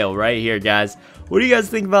trail right here, guys. What do you guys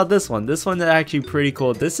think about this one? This one is actually pretty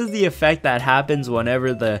cool. This is the effect that happens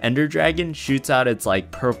whenever the ender dragon shoots out its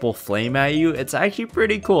like purple flame at you. It's actually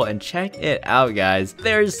pretty cool, and check it out, guys.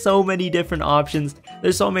 There's so many different options.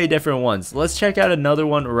 There's so many different ones. Let's check out another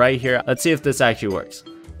one right here. Let's see if this actually works.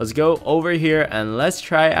 Let's go over here and let's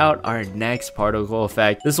try out our next particle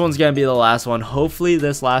effect. This one's gonna be the last one. Hopefully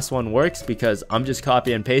this last one works because I'm just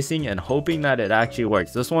copy and pasting and hoping that it actually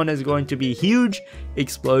works. This one is going to be huge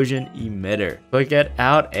explosion emitter. Click it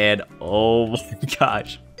out and oh my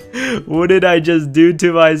gosh. What did I just do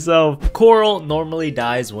to myself? Coral normally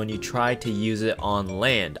dies when you try to use it on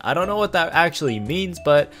land. I don't know what that actually means,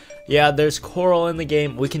 but yeah, there's coral in the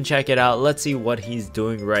game. We can check it out. Let's see what he's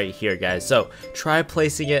doing right here, guys. So try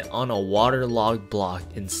placing it on a waterlogged block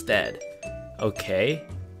instead. Okay.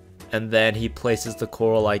 And then he places the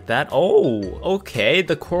coral like that. Oh, okay.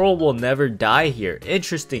 The coral will never die here.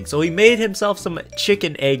 Interesting. So he made himself some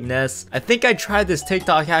chicken egg nests. I think I tried this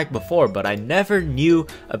TikTok hack before, but I never knew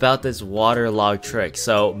about this waterlog trick.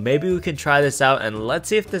 So maybe we can try this out and let's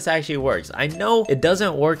see if this actually works. I know it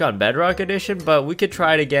doesn't work on Bedrock Edition, but we could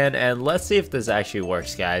try it again and let's see if this actually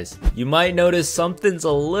works, guys. You might notice something's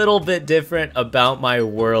a little bit different about my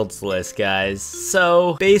worlds list, guys.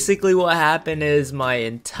 So basically what happened is my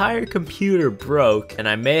entire computer broke and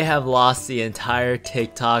I may have lost the entire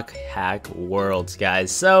TikTok hack worlds,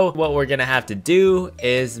 guys. So what we're gonna have to do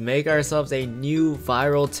is make ourselves a new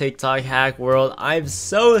viral TikTok hack world. I'm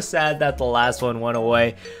so sad that the last one went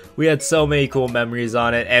away. We had so many cool memories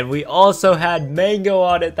on it, and we also had mango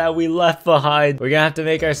on it that we left behind. We're gonna have to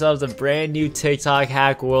make ourselves a brand new TikTok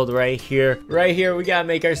hack world right here. Right here, we gotta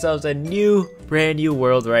make ourselves a new brand new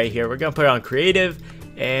world right here. We're gonna put it on creative,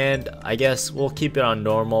 and I guess we'll keep it on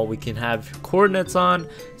normal. We can have coordinates on,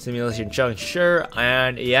 simulation chunk, sure.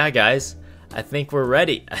 And yeah, guys, I think we're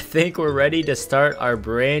ready. I think we're ready to start our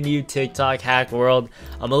brand new TikTok hack world.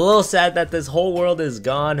 I'm a little sad that this whole world is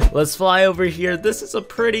gone. Let's fly over here. This is a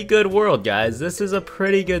pretty good world, guys. This is a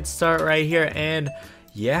pretty good start right here. And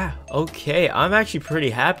yeah, okay, I'm actually pretty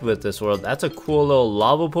happy with this world. That's a cool little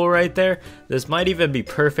lava pool right there. This might even be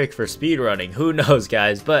perfect for speedrunning. Who knows,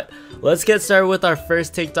 guys? But let's get started with our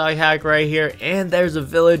first TikTok hack right here. And there's a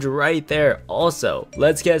village right there also.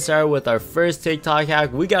 Let's get started with our first TikTok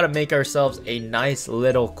hack. We got to make ourselves a nice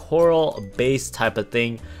little coral base type of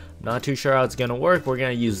thing. Not too sure how it's going to work. We're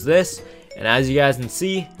going to use this. And as you guys can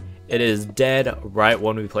see, it is dead right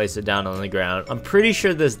when we place it down on the ground. I'm pretty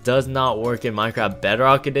sure this does not work in Minecraft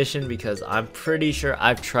Bedrock Edition because I'm pretty sure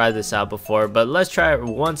I've tried this out before. But let's try it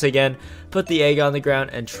once again. Put the egg on the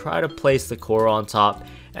ground and try to place the coral on top.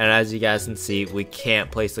 And as you guys can see, we can't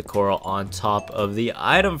place the coral on top of the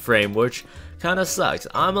item frame, which kind of sucks.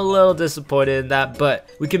 I'm a little disappointed in that, but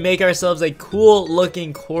we can make ourselves a cool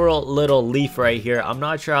looking coral little leaf right here. I'm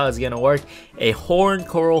not sure how it's gonna work. A horned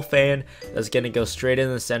coral fan that's gonna go straight in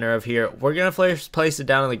the center of here. We're gonna first place it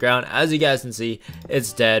down on the ground. As you guys can see,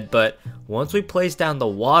 it's dead, but once we place down the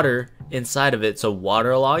water inside of it, so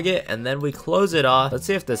waterlog it, and then we close it off. Let's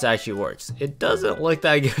see if this actually works. It doesn't look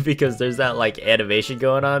that good because there's that like animation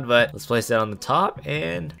going on, but let's place it on the top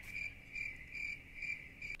and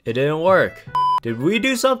it didn't work. Did we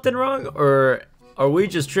do something wrong or are we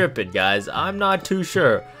just tripping, guys? I'm not too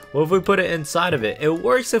sure. What if we put it inside of it? It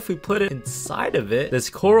works if we put it inside of it. This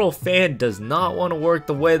coral fan does not want to work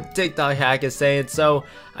the way the TikTok hack is saying, so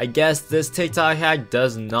I guess this TikTok hack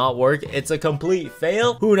does not work. It's a complete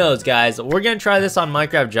fail. Who knows, guys? We're gonna try this on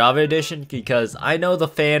Minecraft Java Edition because I know the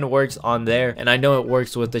fan works on there and I know it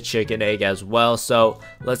works with the chicken egg as well. So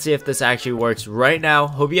let's see if this actually works right now.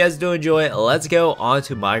 Hope you guys do enjoy it. Let's go on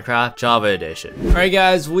to Minecraft Java Edition. Alright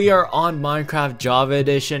guys, we are on Minecraft Java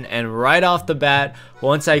Edition, and right off the bat,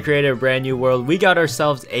 once I created a brand new world, we got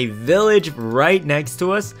ourselves a village right next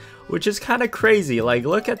to us, which is kind of crazy. Like,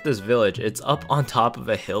 look at this village. It's up on top of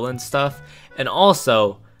a hill and stuff, and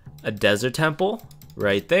also a desert temple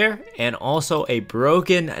right there, and also a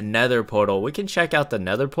broken nether portal. We can check out the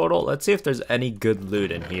nether portal. Let's see if there's any good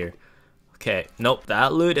loot in here. Okay, nope,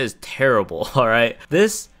 that loot is terrible. All right,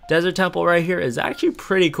 this desert temple right here is actually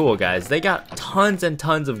pretty cool, guys. They got tons and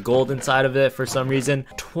tons of gold inside of it for some reason.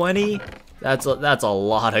 20, that's a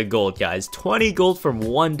lot of gold, guys. 20 gold from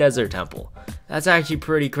one desert temple. That's actually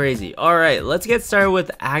pretty crazy. Alright, let's get started with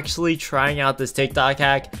actually trying out this TikTok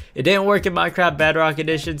hack. It didn't work in Minecraft Bedrock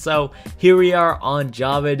Edition, so here we are on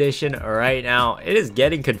Java Edition right now. It is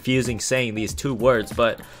getting confusing saying these two words,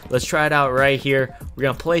 but let's try it out right here. We're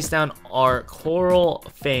going to place down our coral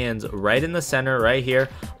fans right in the center right here.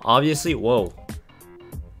 Obviously, whoa,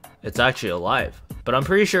 it's actually alive. But I'm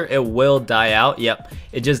pretty sure it will die out. Yep,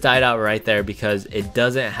 it just died out right there because it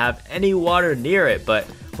doesn't have any water near it. But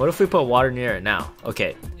what if we put water near it now?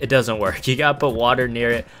 Okay, it doesn't work. You gotta put water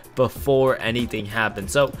near it before anything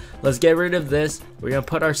happens. So let's get rid of this. We're gonna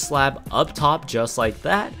put our slab up top just like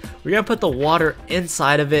that. We're gonna put the water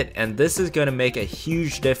inside of it, and this is gonna make a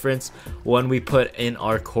huge difference when we put in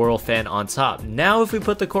our coral fan on top. Now if we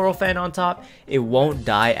put the coral fan on top, it won't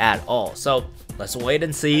die at all. So let's wait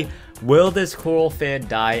and see. Will this coral fan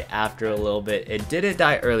die after a little bit? It didn't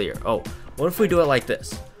die earlier. Oh, what if we do it like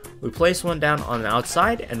this? We place one down on the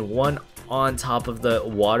outside and one on top of the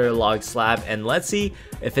waterlogged slab, and let's see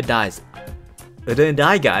if it dies. It didn't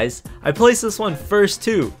die, guys. I placed this one first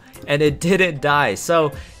too, and it didn't die.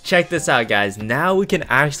 So check this out, guys. Now we can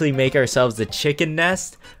actually make ourselves a chicken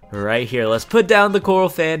nest right here. Let's put down the coral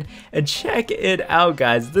fan and check it out,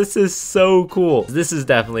 guys. This is so cool. This is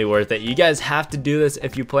definitely worth it. You guys have to do this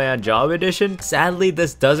if you play on Java Edition. Sadly,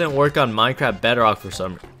 this doesn't work on Minecraft Bedrock for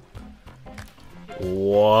some reason.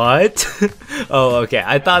 What? Oh, okay.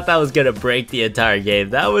 I thought that was gonna break the entire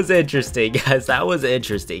game. That was interesting, guys. That was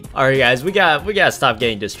interesting. Alright, guys, we gotta stop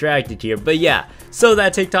getting distracted here. But yeah, so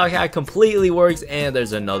that TikTok hack completely works, and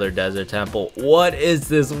there's another desert temple. What is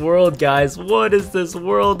this world, guys? What is this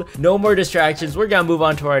world? No more distractions. We're gonna move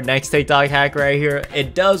on to our next TikTok hack right here.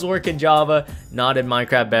 It does work in Java, not in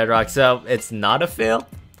Minecraft Bedrock, so it's not a fail.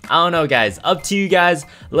 I don't know, guys. Up to you guys.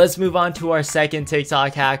 Let's move on to our second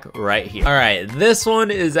TikTok hack right here. Alright, this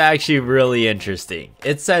one is actually really interesting.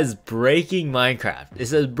 It says breaking Minecraft. It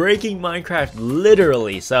says breaking Minecraft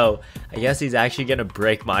literally. So I guess he's actually gonna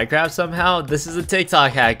break Minecraft somehow. This is a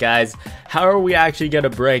TikTok hack, guys. How are we actually gonna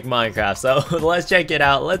break Minecraft? So let's check it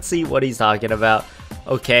out. Let's see what he's talking about.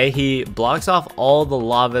 Okay, he blocks off all the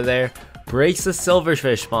lava there, breaks the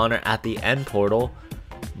silverfish spawner at the end portal,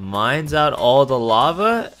 mines out all the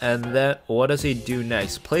lava, and then what does he do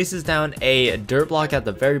next? Places down a dirt block at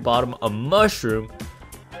the very bottom, a mushroom,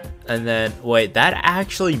 and then wait, that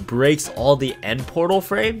actually breaks all the end portal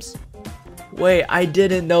frames? Wait, I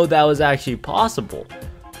didn't know that was actually possible.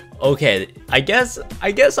 Okay, I guess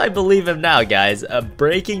I believe him now, guys.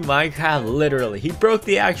 Breaking Minecraft literally. He broke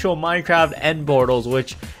the actual Minecraft end portals,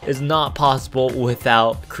 which is not possible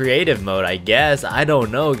without creative mode, I guess. I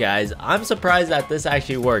don't know, guys. I'm surprised that this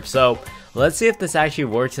actually works. So let's see if this actually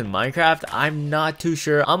works in Minecraft. I'm not too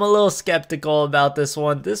sure. I'm a little skeptical about this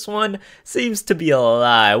one. This one seems to be a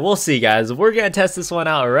lie. We'll see, guys. We're gonna test this one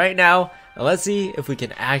out right now, and let's see if we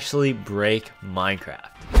can actually break Minecraft.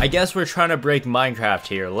 I guess we're trying to break Minecraft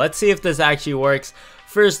here. Let's see if this actually works.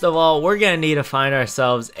 First of all, we're gonna need to find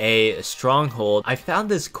ourselves a stronghold. I found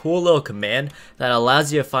this cool little command that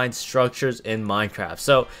allows you to find structures in Minecraft.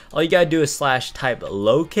 So all you gotta do is /type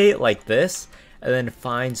locate like this, and then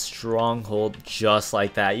find stronghold just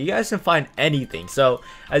like that. You guys can find anything. So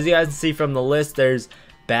as you guys can see from the list, there's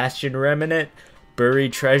Bastion Remnant,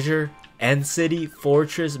 Buried Treasure, End City,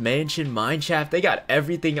 Fortress, Mansion, Mineshaft. They got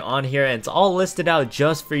everything on here, and it's all listed out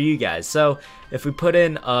just for you guys. So if we put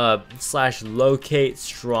in /locate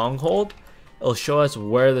stronghold, it'll show us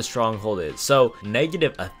where the stronghold is. So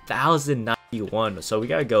 -1091. So we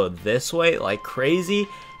gotta go this way like crazy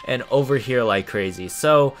and over here like crazy.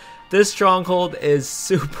 So this stronghold is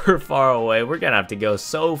super far away. We're gonna have to go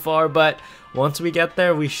so far, but once we get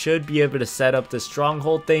there, we should be able to set up the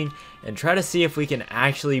stronghold thing and try to see if we can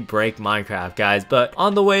actually break Minecraft, guys. But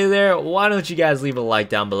on the way there, why don't you guys leave a like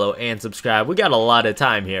down below and subscribe? We got a lot of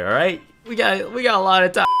time here, all right? We got a lot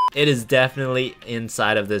of time. It is definitely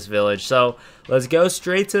inside of this village, so let's go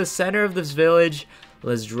straight to the center of this village.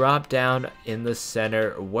 Let's drop down in the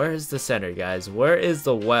center. Where is the center, guys? Where is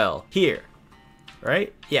the well? Here,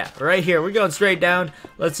 right? Yeah, right here. We're going straight down.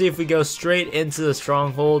 Let's see if we go straight into the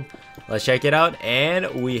stronghold. Let's check it out,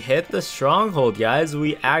 and we hit the stronghold, guys.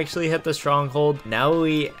 We actually hit the stronghold. Now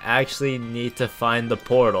we actually need to find the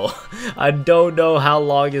portal. I don't know how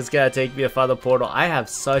long it's gonna take me to find the portal. I have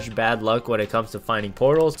such bad luck when it comes to finding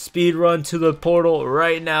portals. Speed run to the portal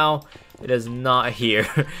right now. It is not here.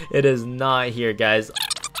 It is not here, guys.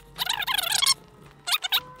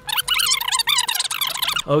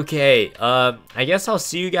 Okay, I guess I'll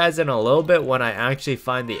see you guys in a little bit when I actually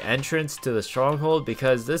find the entrance to the stronghold,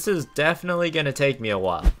 because this is definitely gonna take me a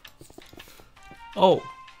while. Oh.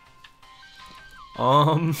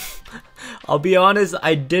 I'll be honest,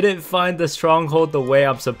 I didn't find the stronghold the way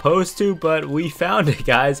I'm supposed to, but we found it,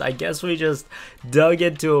 guys. I guess we just dug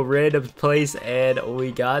into a random place and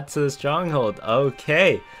we got to the stronghold.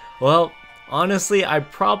 Okay, well, honestly, I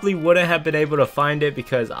probably wouldn't have been able to find it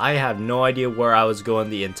because I have no idea where I was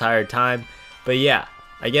going the entire time. But yeah,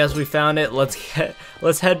 I guess we found it.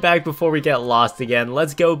 Let's head back before we get lost again.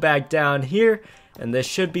 Let's go back down here. And this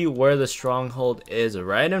should be where the stronghold is,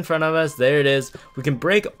 right in front of us. There it is. We can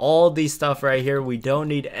break all these stuff right here. We don't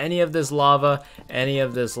need any of this lava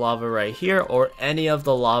right here, or any of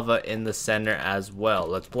the lava in the center as well.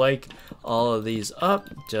 Let's break all of these up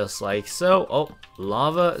just like so. Oh,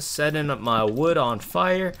 lava setting up my wood on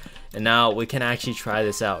fire. And now we can actually try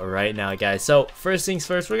this out right now, guys. So first things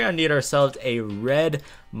first, we're gonna need ourselves a red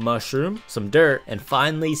mushroom, some dirt, and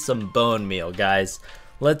finally some bone meal, guys.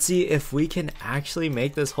 Let's see if we can actually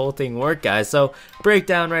make this whole thing work, guys. So break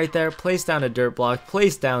down right there, place down a dirt block,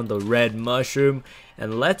 place down the red mushroom,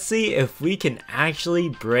 and let's see if we can actually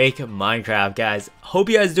break Minecraft, guys. Hope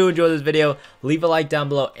you guys do enjoy this video. Leave a like down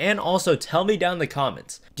below, and also tell me down in the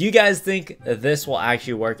comments, do you guys think that this will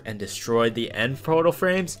actually work and destroy the end portal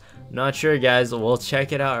frames? Not sure, guys. We'll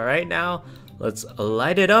check it out right now. Let's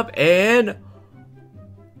light it up, and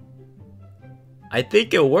I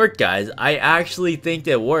think it worked, guys. I actually think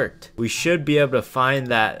it worked. We should be able to find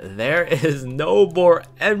that there is no more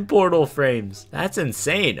end portal frames. That's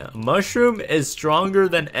insane. Mushroom is stronger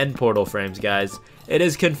than end portal frames, guys. It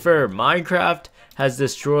is confirmed. Minecraft has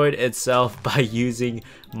destroyed itself by using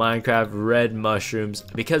Minecraft red mushrooms,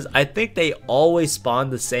 because I think they always spawn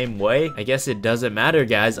the same way. I guess it doesn't matter,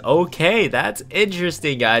 guys. Okay, that's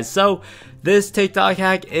interesting, guys. So this TikTok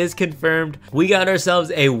hack is confirmed. We got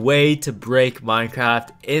ourselves a way to break Minecraft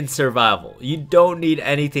in survival. You don't need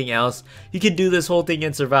anything else. You can do this whole thing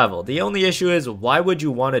in survival. The only issue is, why would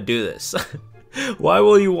you want to do this? Why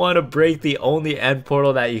will you want to break the only end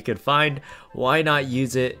portal that you can find? Why not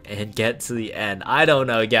use it and get to the end? I don't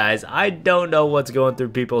know, guys. I don't know what's going through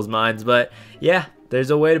people's minds, but yeah, there's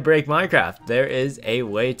a way to break Minecraft. There is a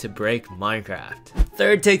way to break Minecraft.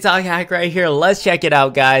 Third TikTok hack right here. Let's check it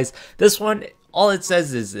out, guys. This one, all it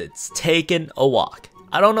says is it's taken a walk.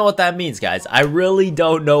 I don't know what that means, guys. I really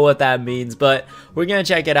don't know what that means, but we're gonna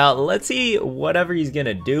check it out. Let's see whatever he's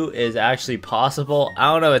gonna do is actually possible.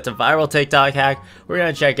 I don't know, it's a viral TikTok hack. We're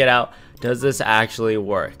gonna check it out. Does this actually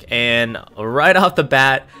work? And right off the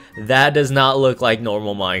bat, that does not look like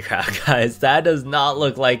normal Minecraft, guys. That does not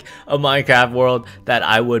look like a Minecraft world that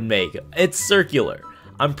I would make. It's circular.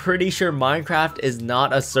 I'm pretty sure Minecraft is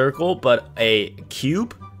not a circle, but a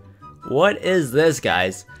cube. What is this,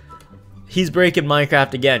 guys? He's breaking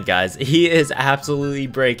Minecraft again, guys. He is absolutely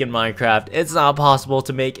breaking Minecraft. It's not possible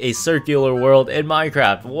to make a circular world in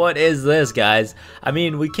Minecraft. What is this, guys? I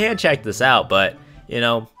mean, we can check this out, but, you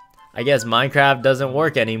know, I guess Minecraft doesn't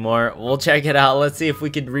work anymore. We'll check it out. Let's see if we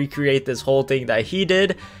can recreate this whole thing that he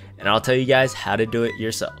did, and I'll tell you guys how to do it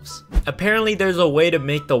yourselves. Apparently, there's a way to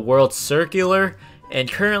make the world circular, and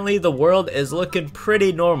currently the world is looking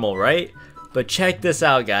pretty normal, right? But check this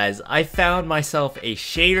out, guys. I found myself a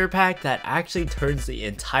shader pack that actually turns the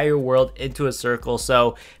entire world into a circle.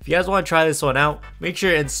 So if you guys want to try this one out, make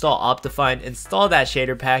sure to install Optifine, install that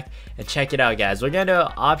shader pack, and check it out, guys. We're going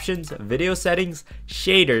to options, video settings,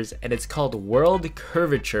 shaders, and it's called World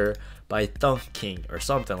Curvature by Thunk King or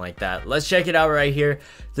something like that. Let's check it out right here.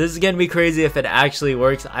 This is going to be crazy if it actually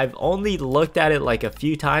works. I've only looked at it like a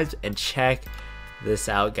few times, and check this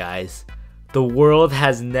out, guys. The world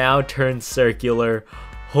has now turned circular.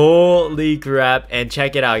 Holy crap. And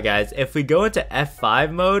check it out, guys. If we go into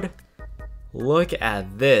F5 mode, Look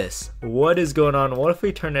at this. What is going on? What if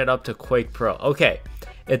we turn it up to Quake Pro? Okay,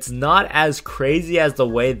 it's not as crazy as the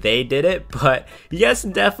way they did it, but you guys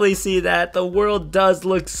can definitely see that the world does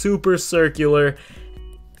look super circular.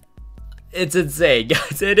 It's insane,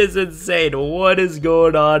 guys. It is insane. What is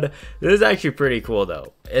going on? This is actually pretty cool,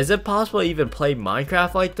 though. Is it possible to even play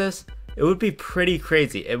Minecraft like this? It would be pretty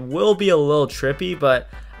crazy. It will be a little trippy, but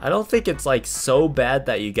I don't think it's like so bad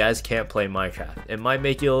that you guys can't play Minecraft. It might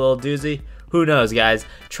make you a little doozy. Who knows, guys?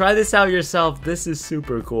 Try this out yourself. This is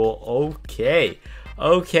super cool.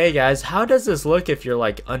 Okay, guys. How does this look if you're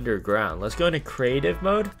like underground? Let's go into creative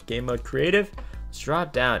mode. Game mode creative. Let's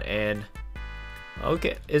drop down and...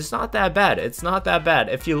 okay, it's not that bad. It's not that bad.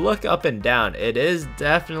 If you look up and down, it is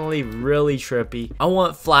definitely really trippy. I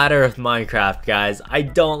want flat earth Minecraft, guys. I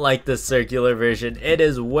don't like the circular version. It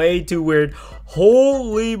is way too weird.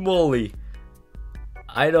 Holy moly.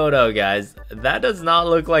 I don't know, guys. That does not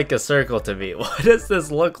look like a circle to me. What does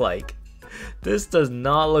this look like? This does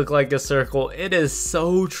not look like a circle. It is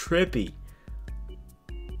so trippy.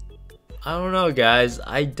 I don't know, guys.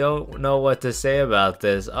 I don't know what to say about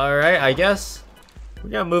this. Alright, I guess we're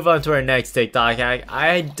gonna move on to our next TikTok hack.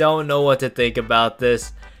 I don't know what to think about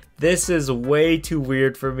this. This is way too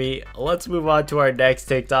weird for me. Let's move on to our next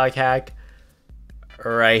TikTok hack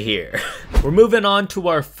right here. We're moving on to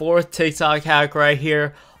our fourth TikTok hack right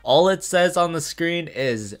here. All it says on the screen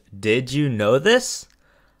is, "Did you know this?"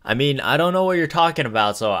 I mean, I don't know what you're talking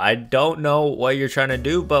about, so I don't know what you're trying to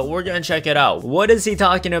do, but we're gonna check it out. What is he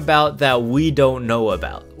talking about that we don't know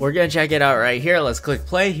about? We're gonna check it out right here. Let's click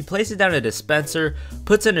play. He places down a dispenser,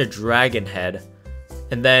 puts in a dragon head,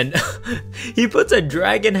 and then he puts a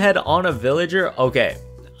dragon head on a villager. Okay,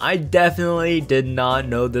 I definitely did not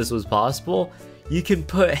know this was possible. You can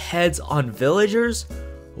put heads on villagers?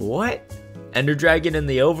 What? Ender dragon in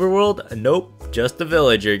the overworld? Nope. Just a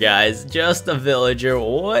villager, guys. Just a villager.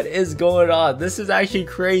 What is going on? This is actually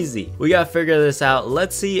crazy. We gotta figure this out.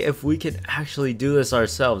 Let's see if we can actually do this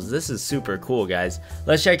ourselves. This is super cool, guys.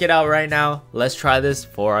 Let's check it out right now. Let's try this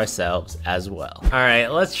for ourselves as well.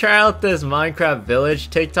 Alright, let's try out this Minecraft village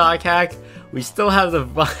TikTok hack. We still have the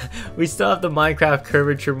Minecraft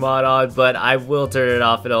curvature mod on, but I will turn it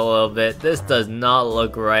off in a little bit. This does not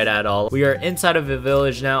look right at all. We are inside of a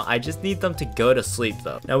village now. I just need them to go to sleep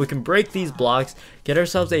though. Now we can break these blocks, get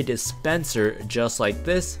ourselves a dispenser just like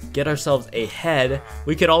this, get ourselves a head.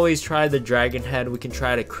 We could always try the dragon head. We can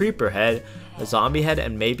try the creeper head, a zombie head,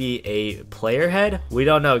 and maybe a player head. We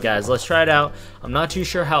don't know, guys. Let's try it out. I'm not too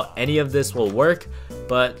sure how any of this will work,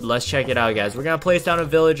 but let's check it out, guys. We're gonna place down a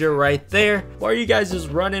villager right there. Why are you guys just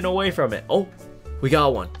running away from it? Oh, we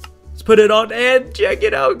got one. Let's put it on and check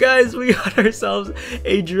it out, guys. We got ourselves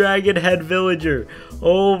a dragon head villager.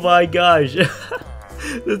 Oh my gosh.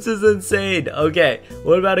 This is insane. Okay,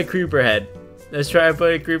 what about a creeper head? Let's try and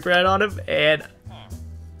put a creeper head on him and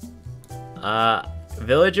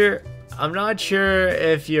villager. I'm not sure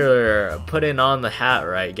if you're putting on the hat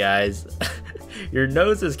right, guys. Your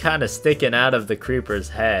nose is kind of sticking out of the creeper's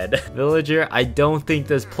head. Villager, I don't think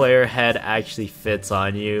this player head actually fits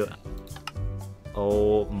on you.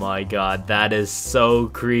 Oh my god, that is so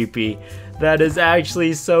creepy. That is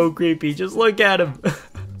actually so creepy. Just look at him.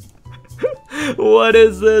 What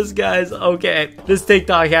is this, guys? Okay, this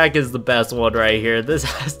TikTok hack is the best one right here. This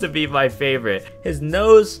has to be my favorite. His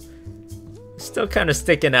nose still kind of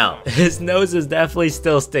sticking out. His nose is definitely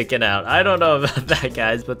still sticking out. I don't know about that,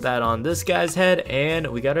 guys. Put that on this guy's head and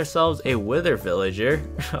we got ourselves a wither villager.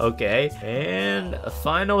 Okay, and a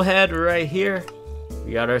final head right here.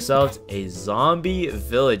 We got ourselves a zombie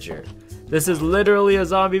villager. This is literally a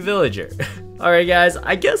zombie villager. Alright, guys,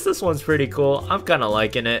 I guess this one's pretty cool. I'm kind of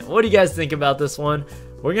liking it. What do you guys think about this one?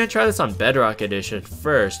 We're gonna try this on Bedrock Edition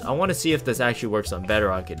first. I want to see if this actually works on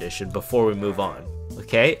Bedrock Edition before we move on.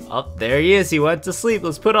 Okay, up there he is. He went to sleep.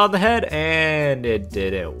 Let's put on the head, and it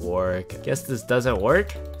didn't work. Guess this doesn't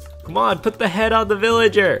work. Come on, put the head on the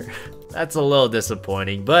villager. That's a little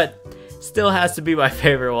disappointing, but still has to be my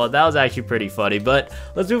favorite one. That was actually pretty funny, but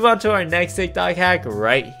let's move on to our next TikTok hack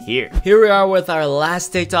right here. Here we are with our last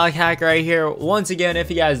TikTok hack right here. Once again,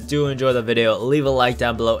 if you guys do enjoy the video, leave a like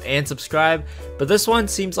down below and subscribe. But this one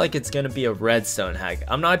seems like it's gonna be a redstone hack.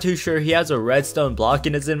 I'm not too sure. He has a redstone block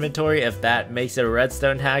in his inventory. If that makes it a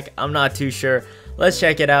redstone hack, I'm not too sure. Let's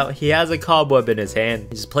check it out. He has a cobweb in his hand.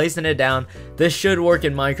 He's placing it down. This should work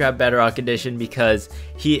in Minecraft Bedrock Edition because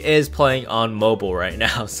he is playing on mobile right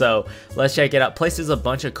now. So let's check it out. Places a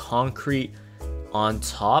bunch of concrete on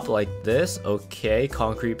top like this. Okay,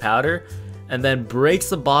 concrete powder. And then breaks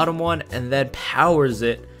the bottom one and then powers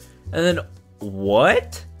it. And then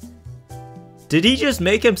what? Did he just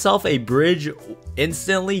make himself a bridge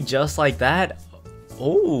instantly just like that?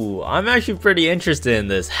 Oh, I'm actually pretty interested in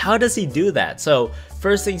this. How does he do that? So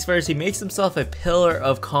first things first, he makes himself a pillar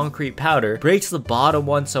of concrete powder, breaks the bottom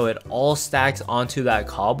one so it all stacks onto that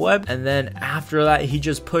cobweb, and then after that he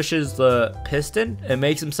just pushes the piston and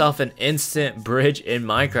makes himself an instant bridge in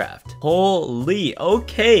Minecraft. Holy,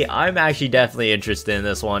 okay, I'm actually definitely interested in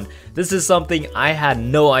this one. This is something I had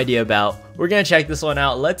no idea about. We're gonna check this one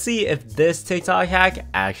out. Let's see if this TikTok hack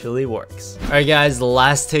actually works. Alright guys, the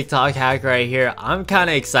last TikTok hack right here. I'm kind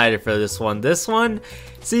of excited for this one. This one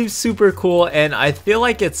seems super cool, and I feel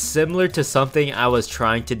like it's similar to something I was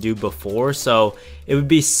trying to do before, so it would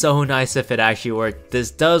be so nice if it actually worked. This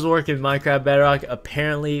does work in Minecraft Bedrock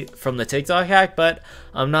apparently from the TikTok hack, but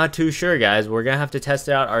I'm not too sure guys. We're gonna have to test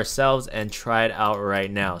it out ourselves and try it out right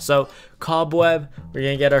now. So cobweb, we're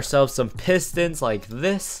gonna get ourselves some pistons like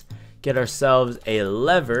this, get ourselves a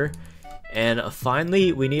lever, and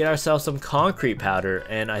finally we need ourselves some concrete powder,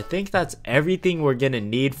 and I think that's everything we're gonna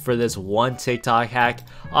need for this one TikTok hack.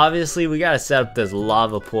 Obviously we gotta set up this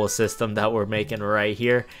lava pool system that we're making right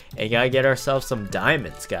here, and gotta get ourselves some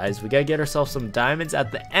diamonds guys. We gotta get ourselves some diamonds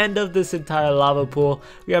at the end of this entire lava pool.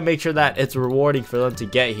 We gotta make sure that it's rewarding for them to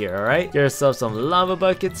get here. All right, get ourselves some lava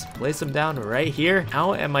buckets, place them down right here.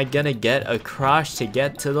 How am I gonna get across to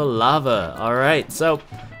get to the lava? All right, so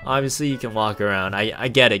obviously you can walk around. I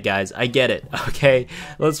get it guys, I get it. Okay,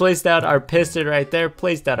 let's place down our piston right there,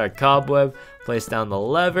 place down our cobweb, place down the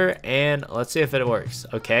lever, and let's see if it works.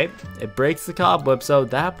 Okay, it breaks the cobweb, so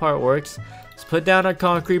that part works. Let's put down our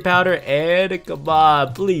concrete powder, and come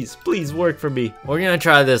on, please work for me. We're gonna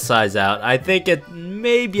try this size out. I think it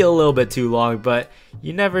may be a little bit too long, but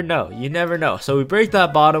you never know, you never know. So we break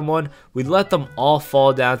that bottom one, we let them all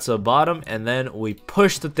fall down to the bottom, and then we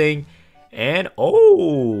push the thing. And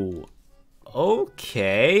oh,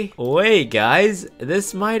 okay, wait guys,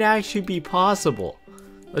 this might actually be possible.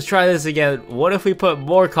 Let's try this again. What if we put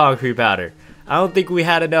more concrete powder? I don't think we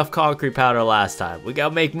had enough concrete powder last time. We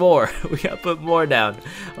gotta make more. We gotta put more down.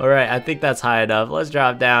 All right, I think that's high enough. Let's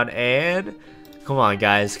drop down, and come on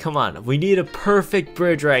guys, come on. We need a perfect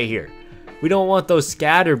bridge right here. We don't want those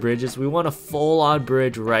scatter bridges. We want a full-on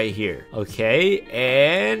bridge right here. Okay,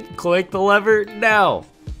 and click the lever now.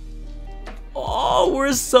 Oh,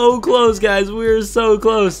 we're so close guys, we're so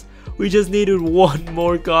close. We just needed one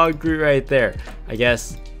more concrete right there. I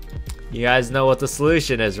guess you guys know what the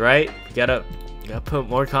solution is, right? You gotta put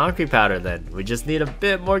more concrete powder then. We just need a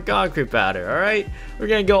bit more concrete powder. All right, we're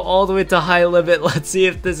gonna go all the way to high limit. Let's see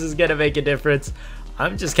if this is gonna make a difference.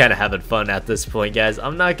 I'm just kind of having fun at this point guys.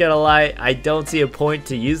 I'm not gonna lie, I don't see a point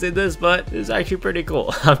to using this, but it's actually pretty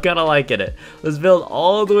cool. I'm kind of liking it. Let's build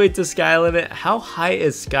all the way to sky limit. How high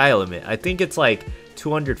is sky limit? I think it's like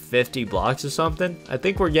 250 blocks or something. I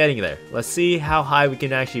think we're getting there. Let's see how high we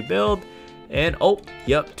can actually build. And oh,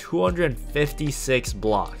 yep, 256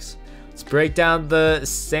 blocks. Let's break down the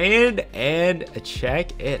sand and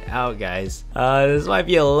check it out guys. This might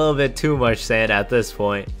be a little bit too much sand at this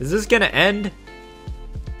point. Is this gonna end?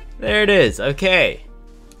 There it is. Okay,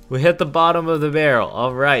 we hit the bottom of the barrel.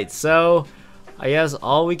 All right, so I guess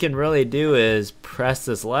all we can really do is press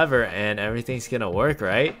this lever and everything's gonna work,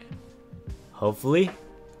 right? Hopefully.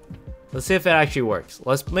 Let's see if it actually works.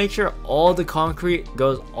 Let's make sure all the concrete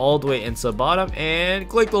goes all the way into the bottom, and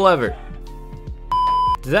click the lever.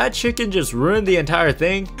 Did that chicken just ruin the entire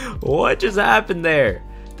thing? What just happened there?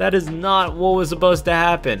 That is not what was supposed to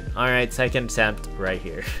happen. All right, second attempt right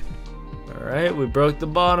here. Alright, we broke the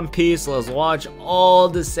bottom piece. Let's watch all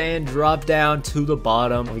the sand drop down to the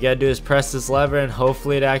bottom. All we gotta do is press this lever and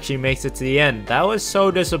hopefully it actually makes it to the end. That was so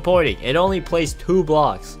disappointing. It only placed 2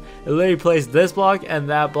 blocks. It literally placed this block and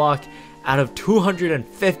that block out of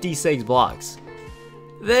 256 blocks.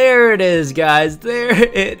 There it is guys, there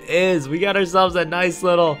it is. We got ourselves a nice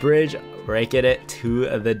little bridge, breaking it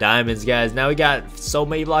to the diamonds guys. Now we got so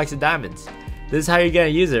many blocks of diamonds. This is how you're gonna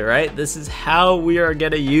use it, right? This is how we are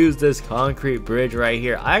gonna use this concrete bridge right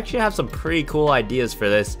here. I actually have some pretty cool ideas for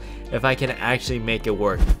this if I can actually make it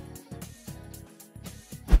work.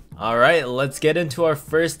 Alright, let's get into our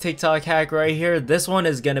first TikTok hack right here. This one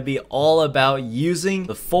is gonna be all about using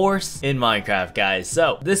the force in Minecraft, guys.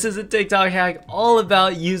 So this is a TikTok hack all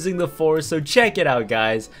about using the force, so check it out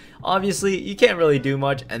guys. Obviously, you can't really do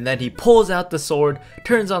much, and then he pulls out the sword,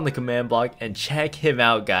 turns on the command block, and check him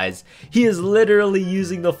out guys. He is literally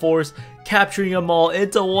using the force, capturing them all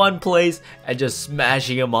into one place, and just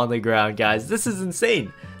smashing them on the ground guys. This is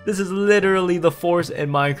insane. This is literally the force in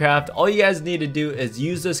Minecraft. All you guys need to do is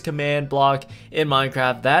use this command block in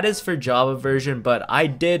Minecraft. That is for Java version, but I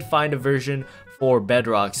did find a version for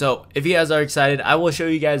Bedrock. So if you guys are excited, I will show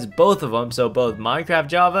you guys both of them. So both Minecraft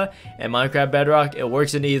Java and Minecraft Bedrock, it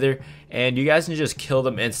works in either, and you guys can just kill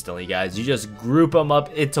them instantly, guys. You just group them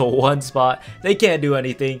up into one spot. They can't do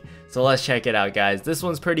anything. So let's check it out, guys. This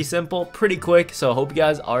one's pretty simple, pretty quick, so I hope you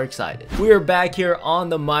guys are excited. We are back here on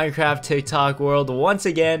the Minecraft TikTok world once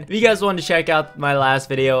again. If you guys want to check out my last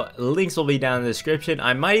video, links will be down in the description.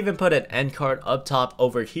 I might even put an end card up top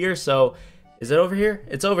over here. So is it over here?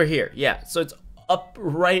 It's over here. Yeah, so it's up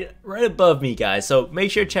right above me, guys. So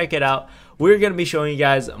make sure to check it out. We're going to be showing you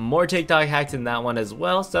guys more TikTok hacks in that one as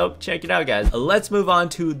well, so check it out, guys. Let's move on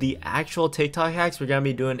to the actual TikTok hacks we're going to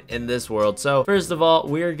be doing in this world. So first of all,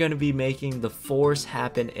 we're going to be making the force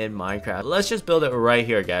happen in Minecraft. Let's just build it right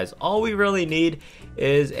here, guys. All we really need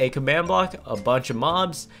is a command block, a bunch of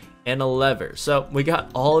mobs, and a lever. So we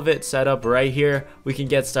got all of it set up right here. We can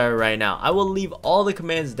get started right now. I will leave all the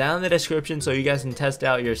commands down in the description so you guys can test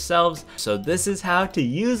out yourselves. So this is how to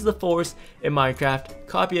use the force in Minecraft.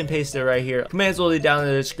 Copy and paste it right here. Commands will be down in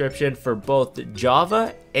the description for both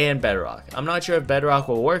Java and Bedrock. I'm not sure if Bedrock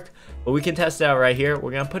will work, but we can test it out right here.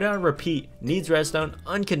 We're gonna put it on repeat. Needs redstone,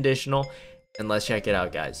 unconditional, and let's check it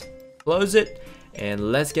out, guys. Close it.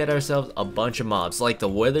 And let's get ourselves a bunch of mobs, like the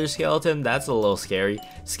wither skeleton. That's a little scary.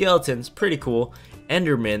 Skeletons, pretty cool.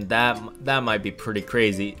 Enderman, that might be pretty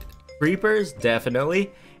crazy. Creepers,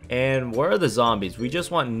 definitely. And where are the zombies? We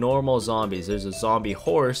just want normal zombies. There's a zombie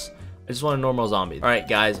horse. I just want a normal zombie. All right,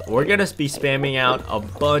 guys, we're gonna be spamming out a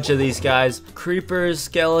bunch of these guys. Creepers,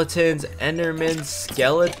 skeletons, endermen,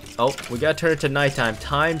 oh, we gotta turn it to nighttime.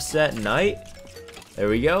 Time set night. There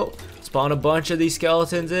we go. Spawn a bunch of these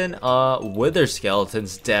skeletons in. Wither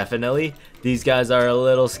skeletons, definitely. These guys are a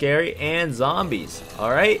little scary. And zombies.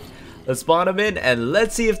 Alright, let's spawn them in and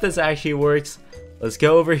let's see if this actually works. Let's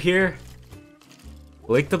go over here.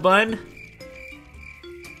 Click the button.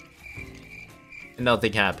 And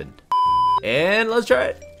nothing happened. And let's try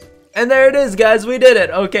it. And there it is, guys, we did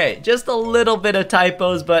it. Okay, just a little bit of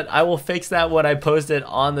typos, but I will fix that when I post it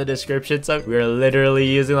on the description. So we're literally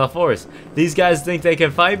using the force. These guys think they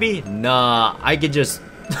can fight me? Nah, I could just...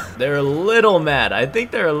 They're a little mad. I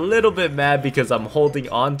think they're a little bit mad because I'm holding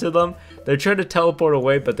on to them. They're trying to teleport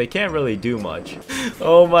away, but they can't really do much.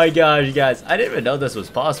 Oh my gosh, guys, I didn't even know this was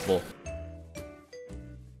possible.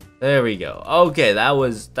 There we go. Okay, that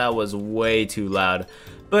was way too loud.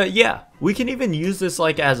 But yeah, we can even use this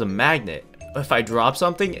like as a magnet. If I drop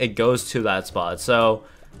something, it goes to that spot. So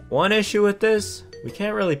one issue with this, we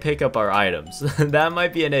can't really pick up our items. That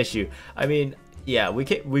might be an issue. I mean, yeah,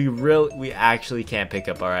 we actually can't pick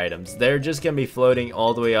up our items. They're just gonna be floating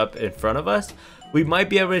all the way up in front of us. We might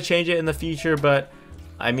be able to change it in the future, but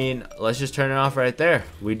I mean, let's just turn it off right there.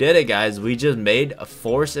 We did it, guys. We just made a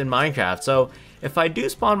force in Minecraft. So if I do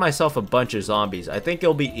spawn myself a bunch of zombies, I think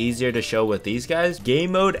it'll be easier to show with these guys.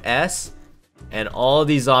 Game mode S, and all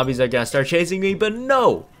these zombies are gonna start chasing me, but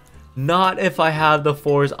no! Not if I have the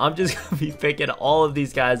force. I'm just gonna be picking all of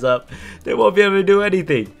these guys up. They won't be able to do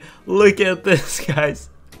anything. Look at this, guys.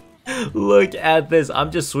 Look at this.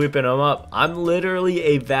 I'm just sweeping them up. I'm literally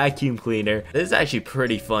a vacuum cleaner. This is actually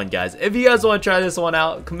pretty fun, guys. If you guys want to try this one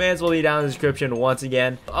out, commands will be down in the description once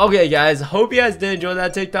again. Okay, guys, hope you guys did enjoy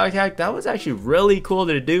that TikTok hack. That was actually really cool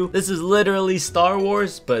to do. This is literally Star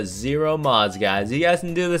Wars, but zero mods, guys. You guys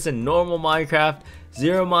can do this in normal Minecraft.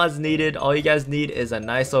 Zero mods needed. All you guys need is a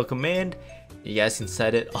nice little command. You guys can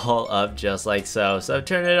set it all up just like so. So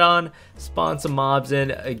turn it on, spawn some mobs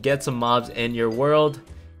in, get some mobs in your world,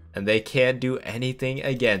 and they can't do anything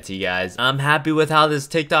against you guys. I'm happy with how this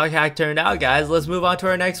TikTok hack turned out, guys. Let's move on to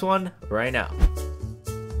our next one right now.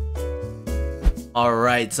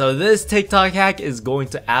 Alright, so this TikTok hack is going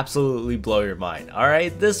to absolutely blow your mind.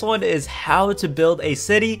 Alright, this one is how to build a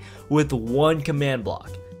city with one command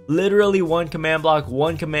block. Literally one command block,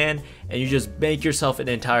 one command, and you just make yourself an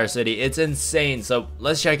entire city. It's insane. So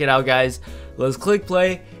let's check it out, guys. Let's click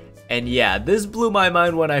play. And yeah, this blew my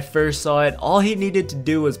mind when I first saw it. All he needed to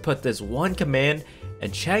do was put this one command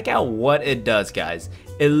and check out what it does, guys.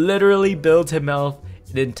 It literally builds himself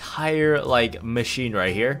an entire like machine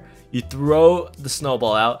right here. You throw the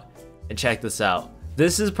snowball out and check this out.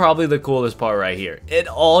 This is probably the coolest part right here. It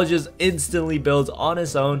all just instantly builds on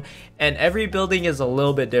its own, and every building is a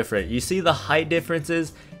little bit different. You see the height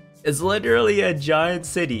differences? It's literally a giant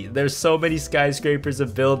city. There's so many skyscrapers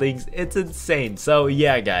of buildings. It's insane. So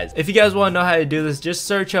yeah, guys, if you guys want to know how to do this, just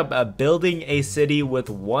search up building a city with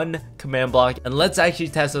one command block, and let's actually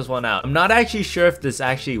test this one out. I'm not actually sure if this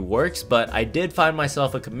actually works, but I did find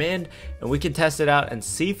myself a command, and we can test it out and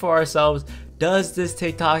see for ourselves, does this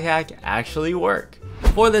TikTok hack actually work?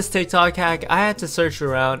 For this TikTok hack, I had to search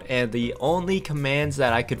around, and the only commands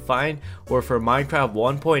that I could find were for Minecraft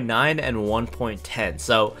 1.9 and 1.10.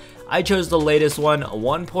 So I chose the latest one.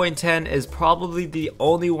 1.10 is probably the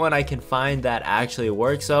only one I can find that actually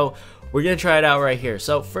works. So we're gonna try it out right here.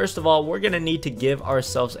 So first of all, we're gonna need to give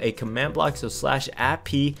ourselves a command block. So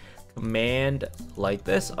 /@p command like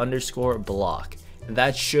this _block. And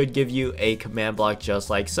that should give you a command block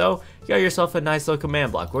just like so. You got yourself a nice little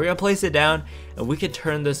command block. We're gonna place it down, and we can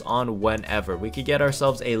turn this on whenever. We could get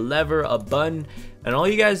ourselves a lever, a button, and all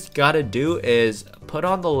you guys gotta do is put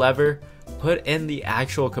on the lever, put in the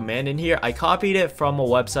actual command in here. I copied it from a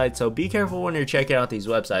website, so be careful when you're checking out these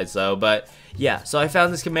websites though. But yeah, so I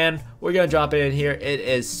found this command. We're gonna drop it in here. It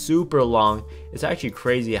is super long. It's actually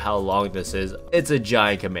crazy how long this is. It's a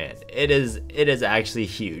giant command. It is actually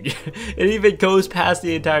huge. It even goes past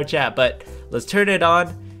the entire chat. But let's turn it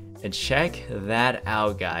on and check that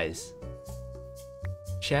out, guys.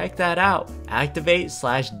 Check that out.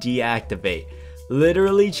 Activate/deactivate.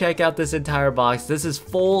 Literally check out this entire box. This is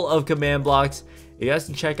full of command blocks. You guys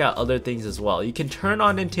can check out other things as well. You can turn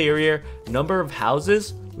on interior, number of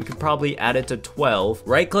houses. We could probably add it to 12.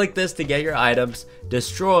 Right click this to get your items.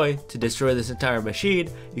 Destroy to destroy this entire machine.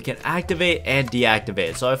 You can activate and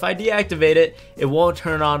deactivate. So if I deactivate it, it won't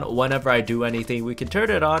turn on whenever I do anything. We can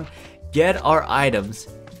turn it on, get our items,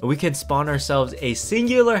 and we can spawn ourselves a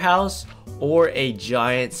singular house or a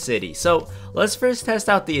giant city. So let's first test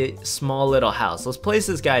out the small little house. Let's place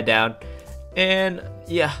this guy down, and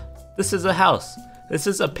yeah, this is a house. This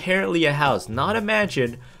is apparently a house, not a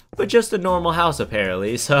mansion, but just a normal house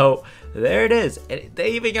apparently. So there it is. And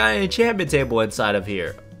they even got an enchantment table inside of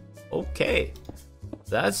here. Okay,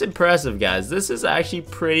 that's impressive, guys. This is actually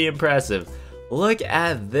pretty impressive. Look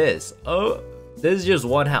at this. Oh, this is just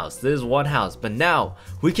one house. This is one house, but now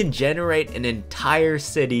we can generate an entire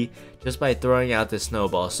city just by throwing out this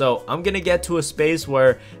snowball. So I'm gonna get to a space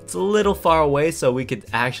where it's a little far away so we could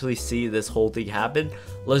actually see this whole thing happen.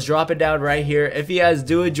 Let's drop it down right here. If you guys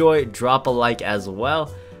do enjoy, drop a like as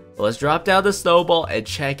well. Let's drop down the snowball and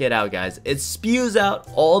check it out, guys. It spews out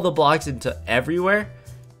all the blocks into everywhere.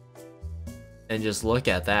 And just look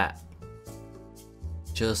at that.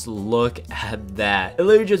 Just look at that. It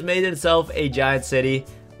literally just made itself a giant city.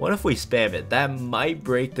 What if we spam it? That might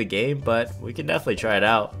break the game, but we can definitely try it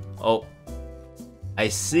out. Oh, I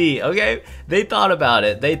see. Okay, they thought about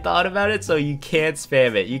it. They thought about it, so you can't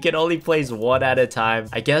spam it. You can only place one at a time.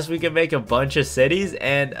 I guess we can make a bunch of cities,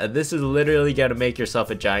 and this is literally gonna make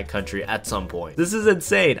yourself a giant country at some point. This is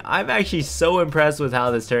insane. I'm actually so impressed with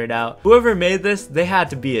how this turned out. Whoever made this, they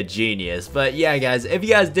had to be a genius. But yeah, guys, if you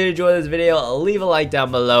guys did enjoy this video, leave a like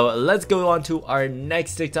down below. Let's go on to our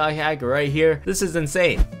next TikTok hack right here. This is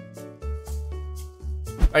insane.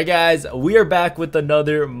 Alright guys, we are back with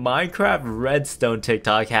another Minecraft Redstone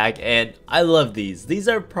TikTok hack, and I love these. These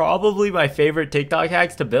are probably my favorite TikTok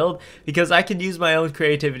hacks to build because I can use my own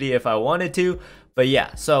creativity if I wanted to. But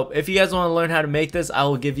yeah, so if you guys want to learn how to make this, I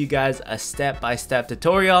will give you guys a step-by-step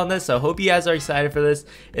tutorial on this. So I hope you guys are excited for this.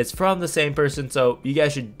 It's from the same person, so you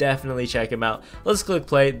guys should definitely check him out. Let's click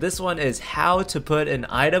play. This one is how to put an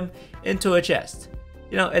item into a chest.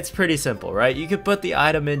 You know, it's pretty simple, right? You could put the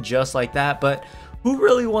item in just like that, but who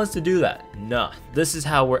really wants to do that? Nah, this is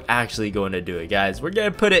how we're actually going to do it, guys. We're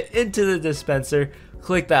going to put it into the dispenser,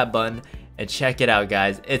 click that button, and check it out,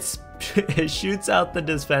 guys. It shoots out the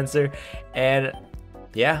dispenser, and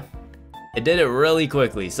yeah, it did it really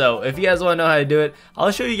quickly. So if you guys want to know how to do it,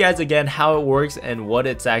 I'll show you guys again how it works and what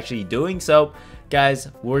it's actually doing. So guys,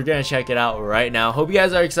 we're going to check it out right now. Hope you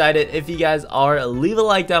guys are excited. If you guys are, leave a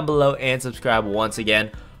like down below and subscribe once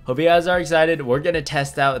again. Hope you guys are excited. We're going to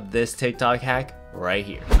test out this TikTok hack right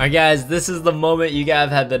here. Alright guys, this is the moment you guys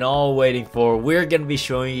have been all waiting for. We're gonna be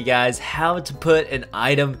showing you guys how to put an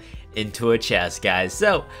item into a chest, guys.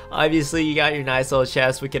 So obviously you got your nice little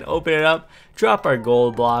chest. We can open it up, drop our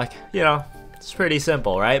gold block. You know, it's pretty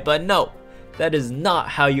simple, right? But no, that is not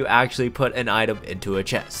how you actually put an item into a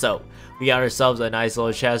chest. So we got ourselves a nice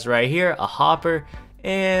little chest right here, a hopper,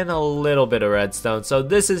 and a little bit of redstone. So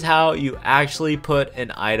this is how you actually put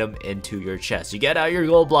an item into your chest. You get out your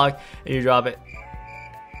gold block and you drop it.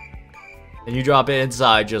 And you drop it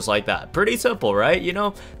inside just like that. Pretty simple, right? You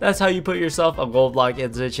know, that's how you put yourself a gold block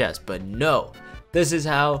into the chest. But no, this is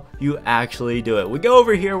how you actually do it. We go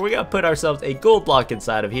over here, we gotta put ourselves a gold block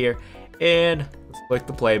inside of here. And let's click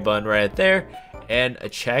the play button right there. And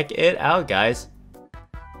check it out, guys.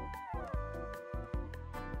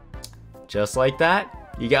 Just like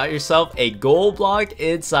that, you got yourself a gold block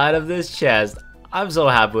inside of this chest. I'm so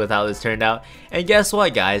happy with how this turned out. And guess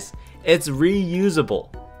what, guys? It's reusable.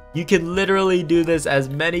 You can literally do this as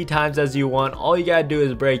many times as you want. All you gotta do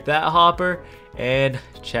is break that hopper and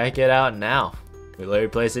check it out now. We literally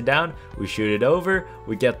place it down, we shoot it over,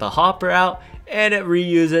 we get the hopper out, and it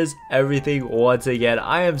reuses everything once again.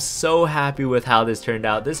 I am so happy with how this turned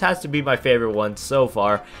out. This has to be my favorite one so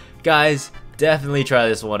far. Guys, definitely try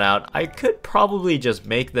this one out. I could probably just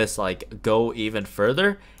make this like go even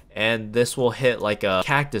further, and this will hit like a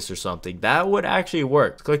cactus or something. That would actually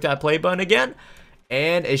work. Click that play button again,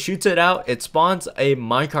 and it shoots it out. It spawns a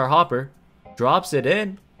minecart hopper, drops it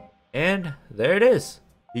in, and there it is.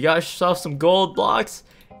 You got yourself some gold blocks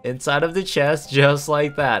inside of the chest just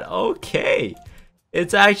like that. Okay.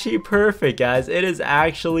 It's actually perfect, guys. It is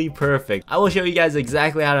actually perfect. I will show you guys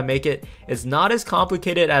exactly how to make it. It's not as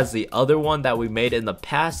complicated as the other one that we made in the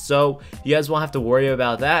past, so you guys won't have to worry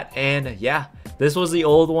about that. And yeah, this was the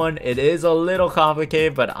old one. It is a little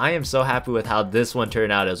complicated, but I am so happy with how this one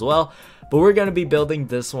turned out as well. But we're going to be building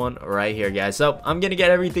this one right here, guys. So I'm going to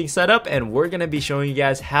get everything set up, and we're going to be showing you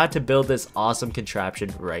guys how to build this awesome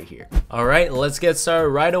contraption right here. All right, let's get started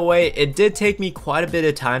right away. It did take me quite a bit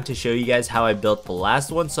of time to show you guys how I built the last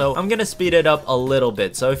one, so I'm going to speed it up a little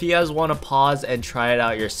bit. So if you guys want to pause and try it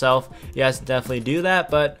out yourself, you guys definitely do that.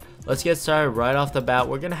 But let's get started right off the bat.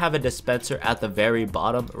 We're going to have a dispenser at the very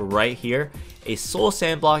bottom right here, a soul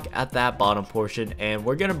sand block at that bottom portion, and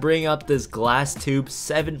we're going to bring up this glass tube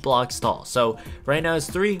 7 blocks tall. So right now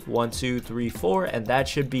it's 1, 2, 3, 4, and that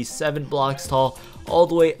should be 7 blocks tall all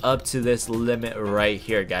the way up to this limit right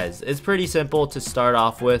here, guys. It's pretty simple to start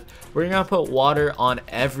off with. We're going to put water on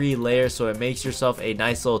every layer so it makes yourself a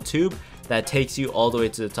nice little tube that takes you all the way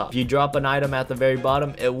to the top. If you drop an item at the very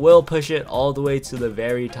bottom, it will push it all the way to the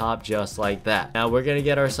very top just like that. Now we're gonna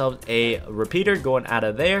get ourselves a repeater going out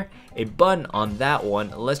of there, a button on that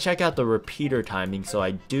one. Let's check out the repeater timing so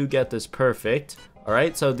I do get this perfect.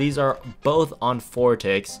 Alright, so these are both on 4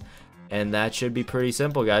 ticks, and that should be pretty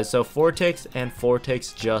simple, guys. So 4 ticks and 4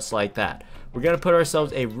 ticks just like that. We're gonna put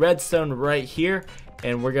ourselves a redstone right here,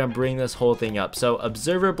 and we're gonna bring this whole thing up. So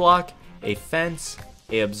observer block, a fence,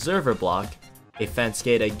 a observer block, a fence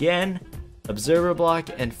gate again, observer block,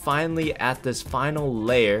 and finally at this final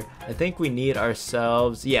layer, I think we need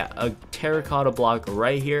ourselves, yeah, a terracotta block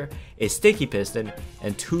right here, a sticky piston,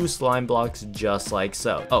 and 2 slime blocks just like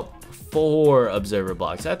so. Oh, 4 observer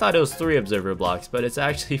blocks. I thought it was 3 observer blocks, but it's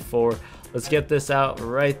actually 4. Let's get this out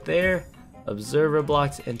right there. Observer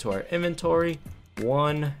blocks into our inventory.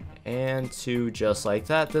 1 and 2 just like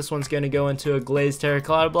that. This one's going to go into a glazed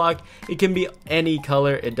terracotta block. It can be any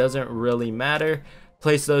color, it doesn't really matter.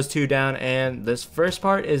 Place those 2 down, and this first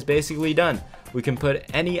part is basically done. We can put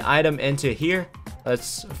any item into here.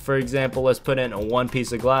 For example, let's put in 1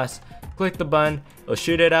 piece of glass. Click the button, it'll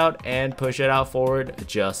shoot it out and push it out forward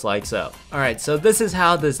just like so. Alright, so this is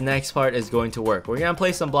how this next part is going to work. We're going to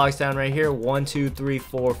place some blocks down right here. 1, 2, 3,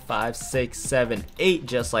 4, 5, 6, 7, 8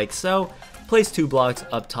 just like so. Place 2 blocks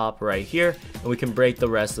up top right here, and we can break the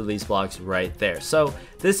rest of these blocks right there. So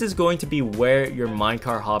this is going to be where your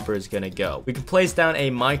minecart hopper is going to go. We can place down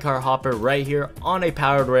a minecart hopper right here on a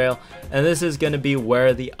powered rail, and this is going to be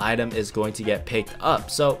where the item is going to get picked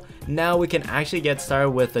up. So now we can actually get started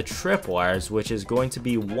with the tripwires, which is going to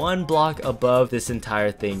be 1 block above this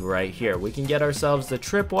entire thing right here. We can get ourselves the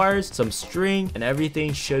tripwires, some string, and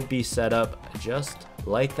everything should be set up just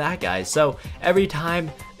like that, guys. So every time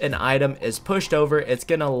an item is pushed over, it's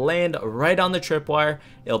gonna land right on the tripwire.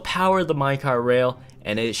 It'll power the minecart rail,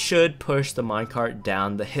 and it should push the minecart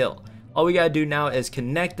down the hill. All we gotta do now is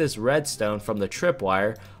connect this redstone from the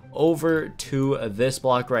tripwire over to this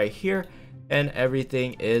block right here, and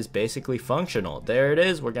everything is basically functional. There it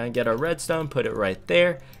is. We're gonna get our redstone, put it right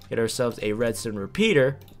there, get ourselves a redstone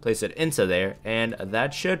repeater, place it into there, and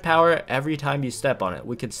that should power every time you step on it.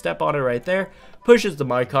 We can step on it right there, pushes the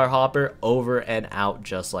minecart hopper over and out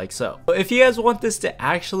just like so. If you guys want this to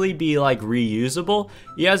actually be like reusable,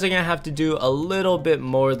 you guys are gonna have to do a little bit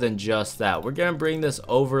more than just that. We're gonna bring this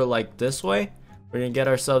over like this way. We're gonna get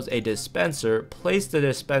ourselves a dispenser, place the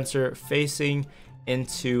dispenser facing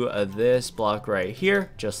into this block right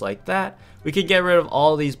here just like that. We could get rid of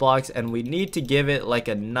all these blocks, and we need to give it like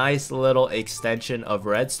a nice little extension of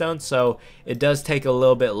redstone, so it does take a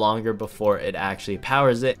little bit longer before it actually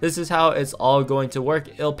powers it. This is how it's all going to work.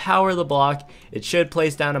 It'll power the block, it should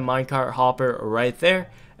place down a minecart hopper right there,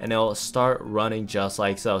 and it'll start running just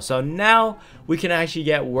like so. So now we can actually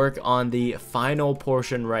get work on the final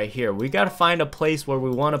portion right here. We got to find a place where we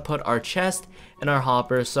want to put our chest and our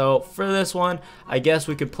hopper. So for this one, I guess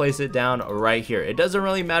we could place it down right here. It doesn't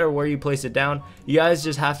really matter where you place it down. You guys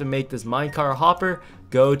just have to make this minecart hopper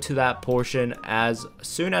go to that portion as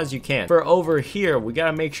soon as you can. For over here, we got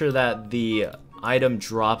to make sure that the item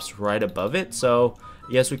drops right above it. So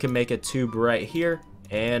I guess we can make a tube right here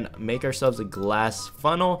and make ourselves a glass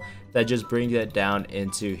funnel that just brings it down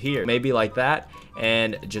into here, maybe like that,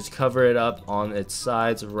 and just cover it up on its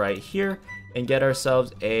sides right here and get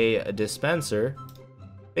ourselves a dispenser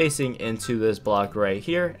facing into this block right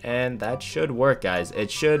here, and that should work, guys. It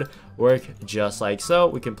should work just like so.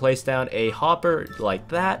 We can place down a hopper like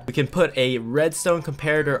that. We can put a redstone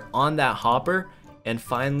comparator on that hopper, and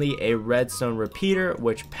finally a redstone repeater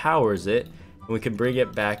which powers it, and we can bring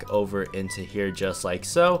it back over into here just like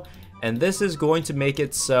so. And this is going to make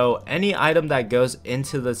it so any item that goes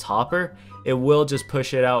into this hopper, it will just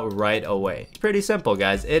push it out right away. It's pretty simple,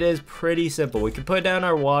 guys. It is pretty simple. We can put down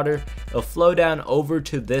our water, it'll flow down over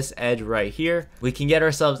to this edge right here. We can get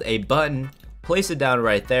ourselves a button, place it down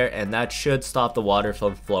right there, and that should stop the water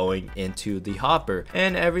from flowing into the hopper.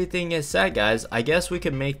 And everything is set, guys. I guess we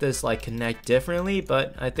could make this like connect differently,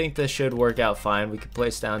 but I think this should work out fine. We could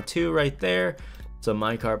place down 2 right there, some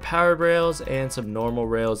minecart powered rails, and some normal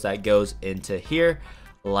rails that goes into here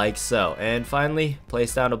like so. And finally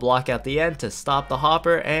place down a block at the end to stop the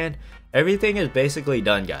hopper, and everything is basically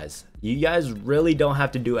done, guys. You guys really don't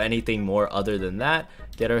have to do anything more other than that.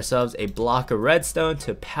 Get ourselves a block of redstone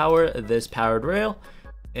to power this powered rail,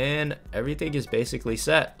 and everything is basically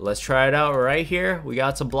set. Let's try it out right here. We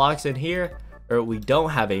got some blocks in here, or we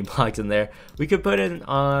don't have any blocks in there. We could put in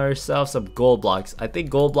ourselves some gold blocks. I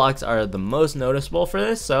think gold blocks are the most noticeable for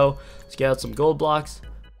this, so let's get out some gold blocks,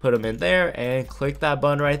 put them in there, and click that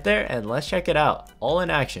button right there, and let's check it out. All in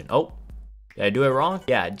action. Oh, did I do it wrong?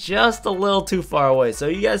 Yeah, just a little too far away. So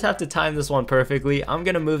you guys have to time this one perfectly. I'm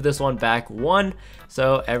gonna move this one back 1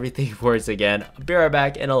 so everything works again. I'll be right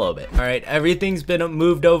back in a little bit. All right, everything's been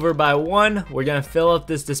moved over by 1. We're gonna fill up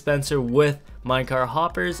this dispenser with minecart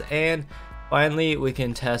hoppers, and finally we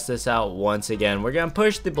can test this out once again. We're gonna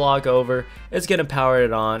push the block over, it's gonna power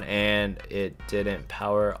it on, and it didn't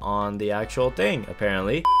power on the actual thing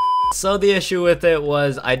apparently. So the issue with it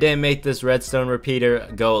was I didn't make this redstone repeater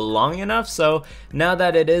go long enough, so now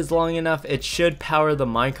that it is long enough, it should power the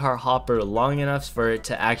minecart hopper long enough for it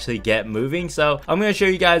to actually get moving. So I'm going to show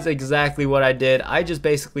you guys exactly what I did. I just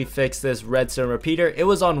basically fixed this redstone repeater. It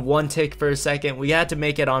was on 1 tick for a second. We had to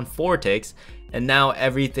make it on 4 ticks. And now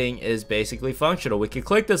everything is basically functional. We can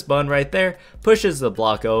click this button right there, pushes the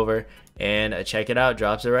block over, and check it out,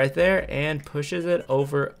 drops it right there and pushes it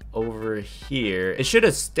over here. It should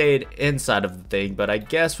have stayed inside of the thing, but I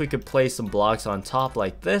guess we could place some blocks on top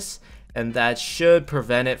like this, and that should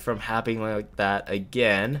prevent it from happening like that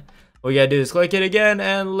again. What we gotta do is click it again,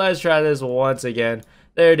 and let's try this once again.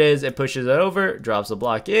 There it is, it pushes it over, drops the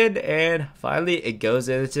block in, and finally it goes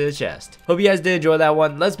into the chest. Hope you guys did enjoy that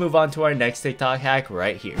one. Let's move on to our next TikTok hack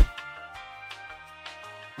right here.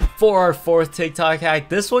 For our 4th TikTok hack,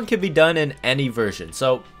 this one can be done in any version.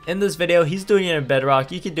 So in this video, he's doing it in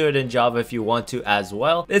Bedrock. You can do it in Java if you want to as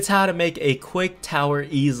well. It's how to make a quick tower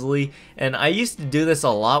easily. And I used to do this a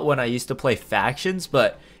lot when I used to play factions,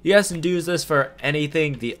 but you guys can do this for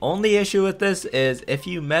anything. The only issue with this is if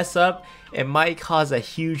you mess up, it might cause a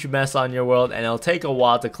huge mess on your world and it'll take a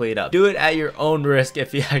while to clean up. Do it at your own risk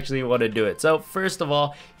if you actually want to do it. So first of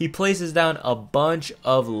all, he places down a bunch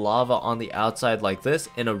of lava on the outside like this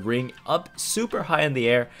in a ring up super high in the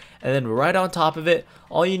air, and then right on top of it,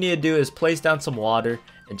 all you need to do is place down some water,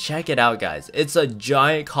 and check it out, guys. It's a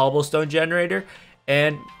giant cobblestone generator,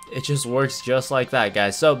 and it just works just like that,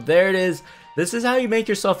 guys. So there it is. This is how you make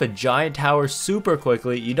yourself a giant tower super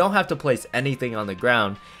quickly. You don't have to place anything on the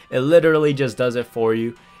ground. It literally just does it for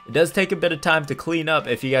you. It does take a bit of time to clean up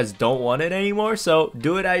if you guys don't want it anymore, so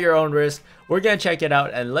do it at your own risk. We're gonna check it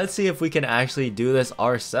out and let's see if we can actually do this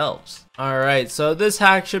ourselves. Alright, so this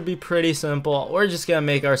hack should be pretty simple. We're just gonna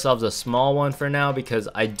make ourselves a small one for now because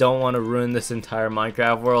I don't want to ruin this entire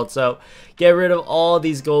Minecraft world. So get rid of all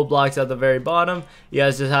these gold blocks at the very bottom. You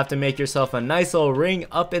guys just have to make yourself a nice little ring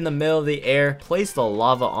up in the middle of the air. Place the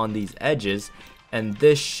lava on these edges, and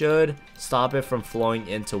this should stop it from flowing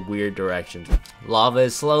into weird directions. Lava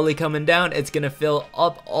is slowly coming down. It's gonna fill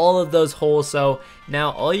up all of those holes. So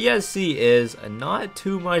now all you guys see is not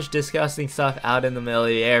too much disgusting stuff out in the middle of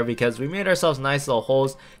the air because we made ourselves nice little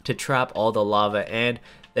holes to trap all the lava, and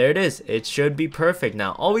there it is. It should be perfect.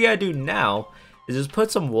 Now all we gotta do now is just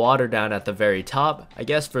put some water down at the very top. I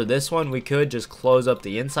guess for this one we could just close up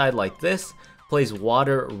the inside like this, place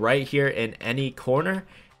water right here in any corner,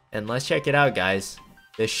 and let's check it out, guys.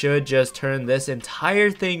 This should just turn this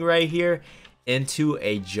entire thing right here into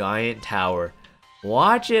a giant tower.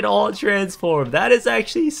 Watch it all transform. That is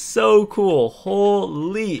actually so cool.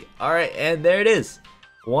 Holy. Alright, and there it is.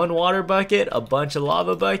 One water bucket, a bunch of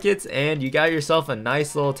lava buckets, and you got yourself a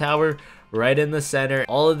nice little tower right in the center.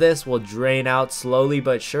 All of this will drain out slowly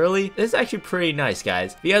but surely. This is actually pretty nice,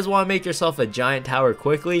 guys. If you guys want to make yourself a giant tower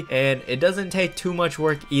quickly, and it doesn't take too much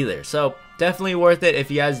work either. So definitely worth it if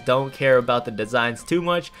you guys don't care about the designs too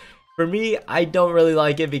much. For me, I don't really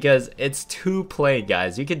like it because it's too plain,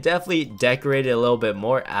 guys. You can definitely decorate it a little bit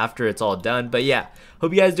more after it's all done. But yeah,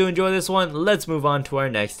 hope you guys do enjoy this one. Let's move on to our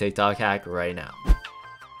next TikTok hack right now.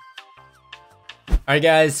 Alright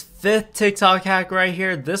guys, 5th TikTok hack right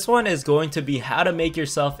here. This one is going to be how to make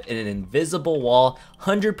yourself an invisible wall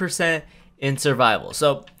 100% in survival.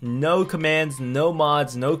 So no commands, no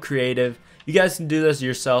mods, no creative. You guys can do this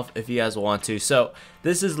yourself if you guys want to. So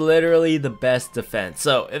this is literally the best defense.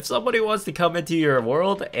 So if somebody wants to come into your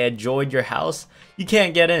world and join your house, you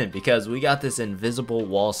can't get in because we got this invisible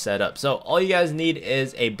wall set up. So all you guys need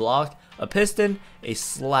is a block, a piston, a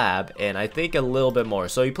slab, and I think a little bit more.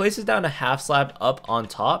 So he places down a half slab up on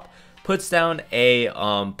top, puts down a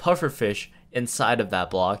pufferfish inside of that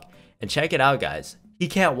block, and check it out, guys. He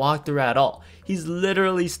can't walk through at all. He's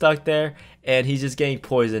literally stuck there and he's just getting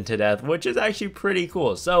poisoned to death, which is actually pretty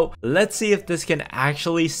cool. So let's see if this can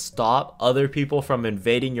actually stop other people from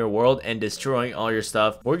invading your world and destroying all your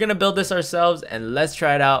stuff. We're gonna build this ourselves and let's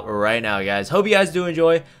try it out right now, guys. Hope you guys do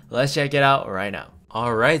enjoy. Let's check it out right now.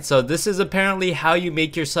 Alright, so this is apparently how you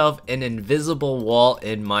make yourself an invisible wall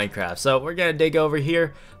in Minecraft. So we're gonna dig over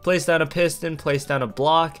here, place down a piston, place down a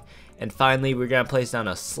block, and finally we're gonna place down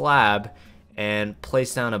a slab and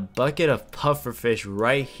place down a bucket of pufferfish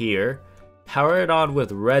right here, power it on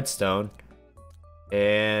with redstone,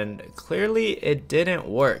 and clearly it didn't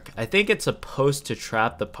work. I think it's supposed to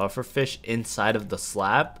trap the pufferfish inside of the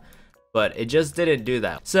slab, but it just didn't do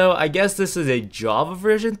that. So I guess this is a Java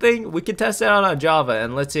version thing. We can test it out on Java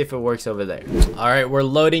and let's see if it works over there. Alright, we're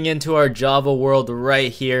loading into our Java world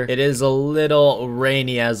right here. It is a little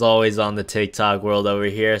rainy as always on the TikTok world over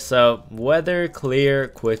here, so weather clear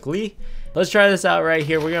quickly. Let's try this out right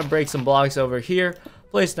here. We're gonna break some blocks over here,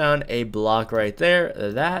 place down a block right there,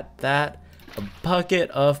 a bucket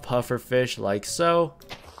of pufferfish like so,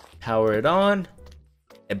 power it on.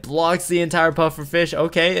 It blocks the entire pufferfish.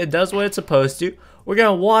 Okay, it does what it's supposed to. We're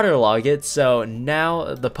gonna waterlog it so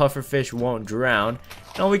now the pufferfish won't drown.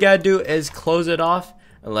 And all we gotta do is close it off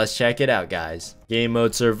and let's check it out, guys. Game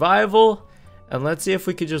mode survival, and let's see if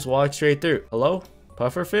we could just walk straight through. Hello,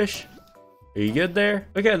 pufferfish? Are you good there?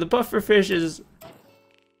 Okay, the pufferfish is...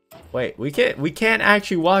 Wait, we can't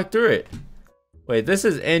actually walk through it. Wait, this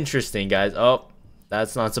is interesting, guys. Oh,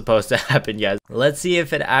 that's not supposed to happen, guys. Let's see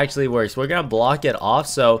if it actually works. We're gonna block it off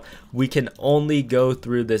so we can only go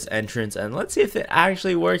through this entrance, and let's see if it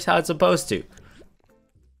actually works how it's supposed to.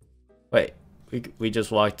 Wait, we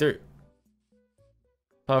just walked through.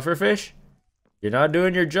 Pufferfish, you're not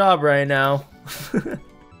doing your job right now.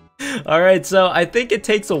 Alright, so I think it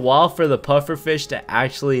takes a while for the pufferfish to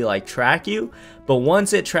actually like track you, but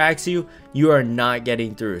once it tracks you, you are not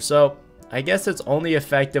getting through. So I guess it's only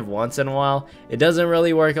effective once in a while. It doesn't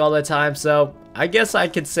really work all the time, so I guess I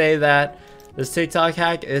could say that this TikTok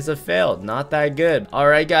hack is a fail. Not that good.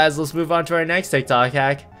 Alright guys, let's move on to our next TikTok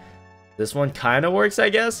hack. This one kind of works, I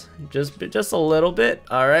guess. Just a little bit.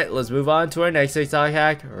 Alright, let's move on to our next TikTok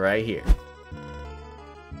hack right here.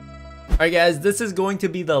 Alright guys, this is going to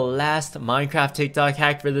be the last Minecraft TikTok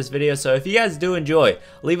hack for this video, so if you guys do enjoy,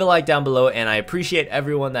 leave a like down below, and I appreciate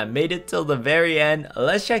everyone that made it till the very end.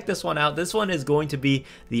 Let's check this one out. This one is going to be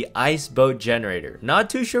the ice boat generator.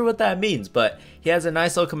 Not too sure what that means, but he has a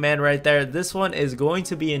nice little command right there. This one is going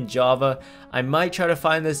to be in Java. I might try to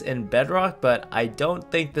find this in Bedrock, but I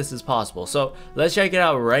don't think this is possible. So let's check it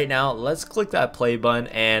out right now. Let's click that play button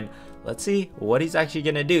and let's see what he's actually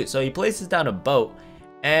gonna do. So he places down a boat,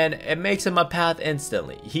 and it makes him a path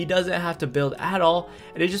instantly. He doesn't have to build at all,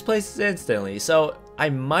 and it just places it instantly. So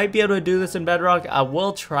I might be able to do this in Bedrock. I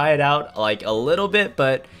will try it out like a little bit,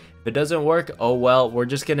 but if it doesn't work, oh well. We're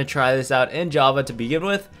just gonna try this out in Java to begin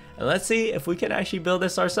with, and let's see if we can actually build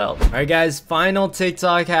this ourselves. Alright guys, final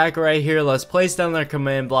TikTok hack right here. Let's place down our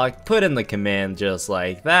command block, put in the command just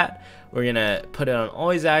like that. We're gonna put it on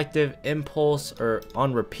always active, impulse, or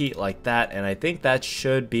on repeat like that, and I think that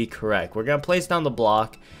should be correct. We're gonna place down the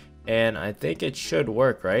block, and I think it should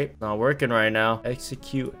work, right? Not working right now.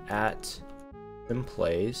 Execute at in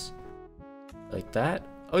place like that.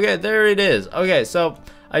 Okay, there it is. Okay, so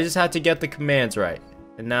I just had to get the commands right,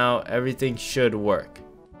 and now everything should work.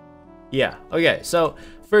 Yeah, okay, so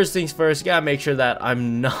first things first, gotta make sure that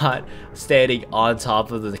I'm not standing on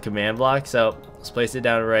top of the command block. So let's place it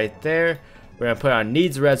down right there. We're gonna put on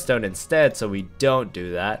needs redstone instead, so we don't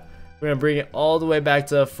do that. We're gonna bring it all the way back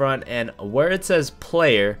to the front, and where it says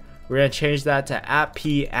player, We're going to change that to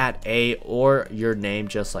 @p@a or your name,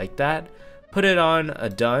 just like that. Put it on a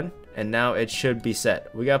done, and now it should be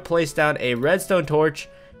set. We got to place down a redstone torch.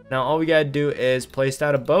 Now all we got to do is place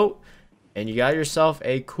down a boat, and you got yourself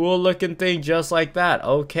a cool looking thing just like that.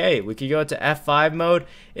 Okay, we can go to F5 mode.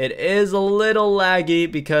 It is a little laggy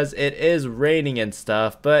because it is raining and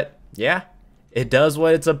stuff, but yeah, it does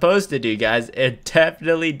what it's supposed to do, guys. It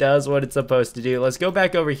definitely does what it's supposed to do. Let's go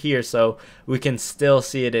back over here so we can still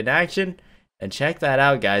see it in action. And check that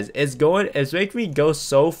out, guys. It's making me go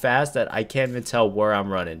so fast that I can't even tell where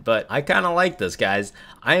I'm running. But I kind of like this, guys.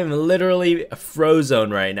 I am literally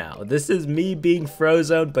frozen right now. This is me being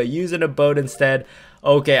frozen, but using a boat instead.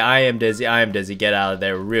 Okay, I am dizzy. I am dizzy. Get out of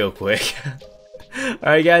there real quick.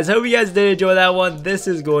 Alright, guys. Hope you guys did enjoy that one. This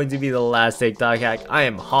is going to be the last TikTok hack. I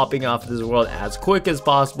am hopping off this world as quick as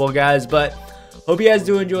possible, guys. But hope you guys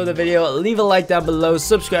do enjoy the video. Leave a like down below.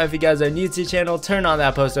 Subscribe if you guys are new to the channel. Turn on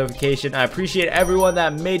that post notification. I appreciate everyone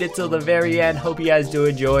that made it till the very end. Hope you guys do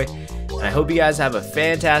enjoy. And I hope you guys have a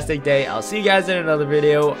fantastic day. I'll see you guys in another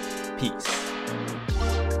video. Peace.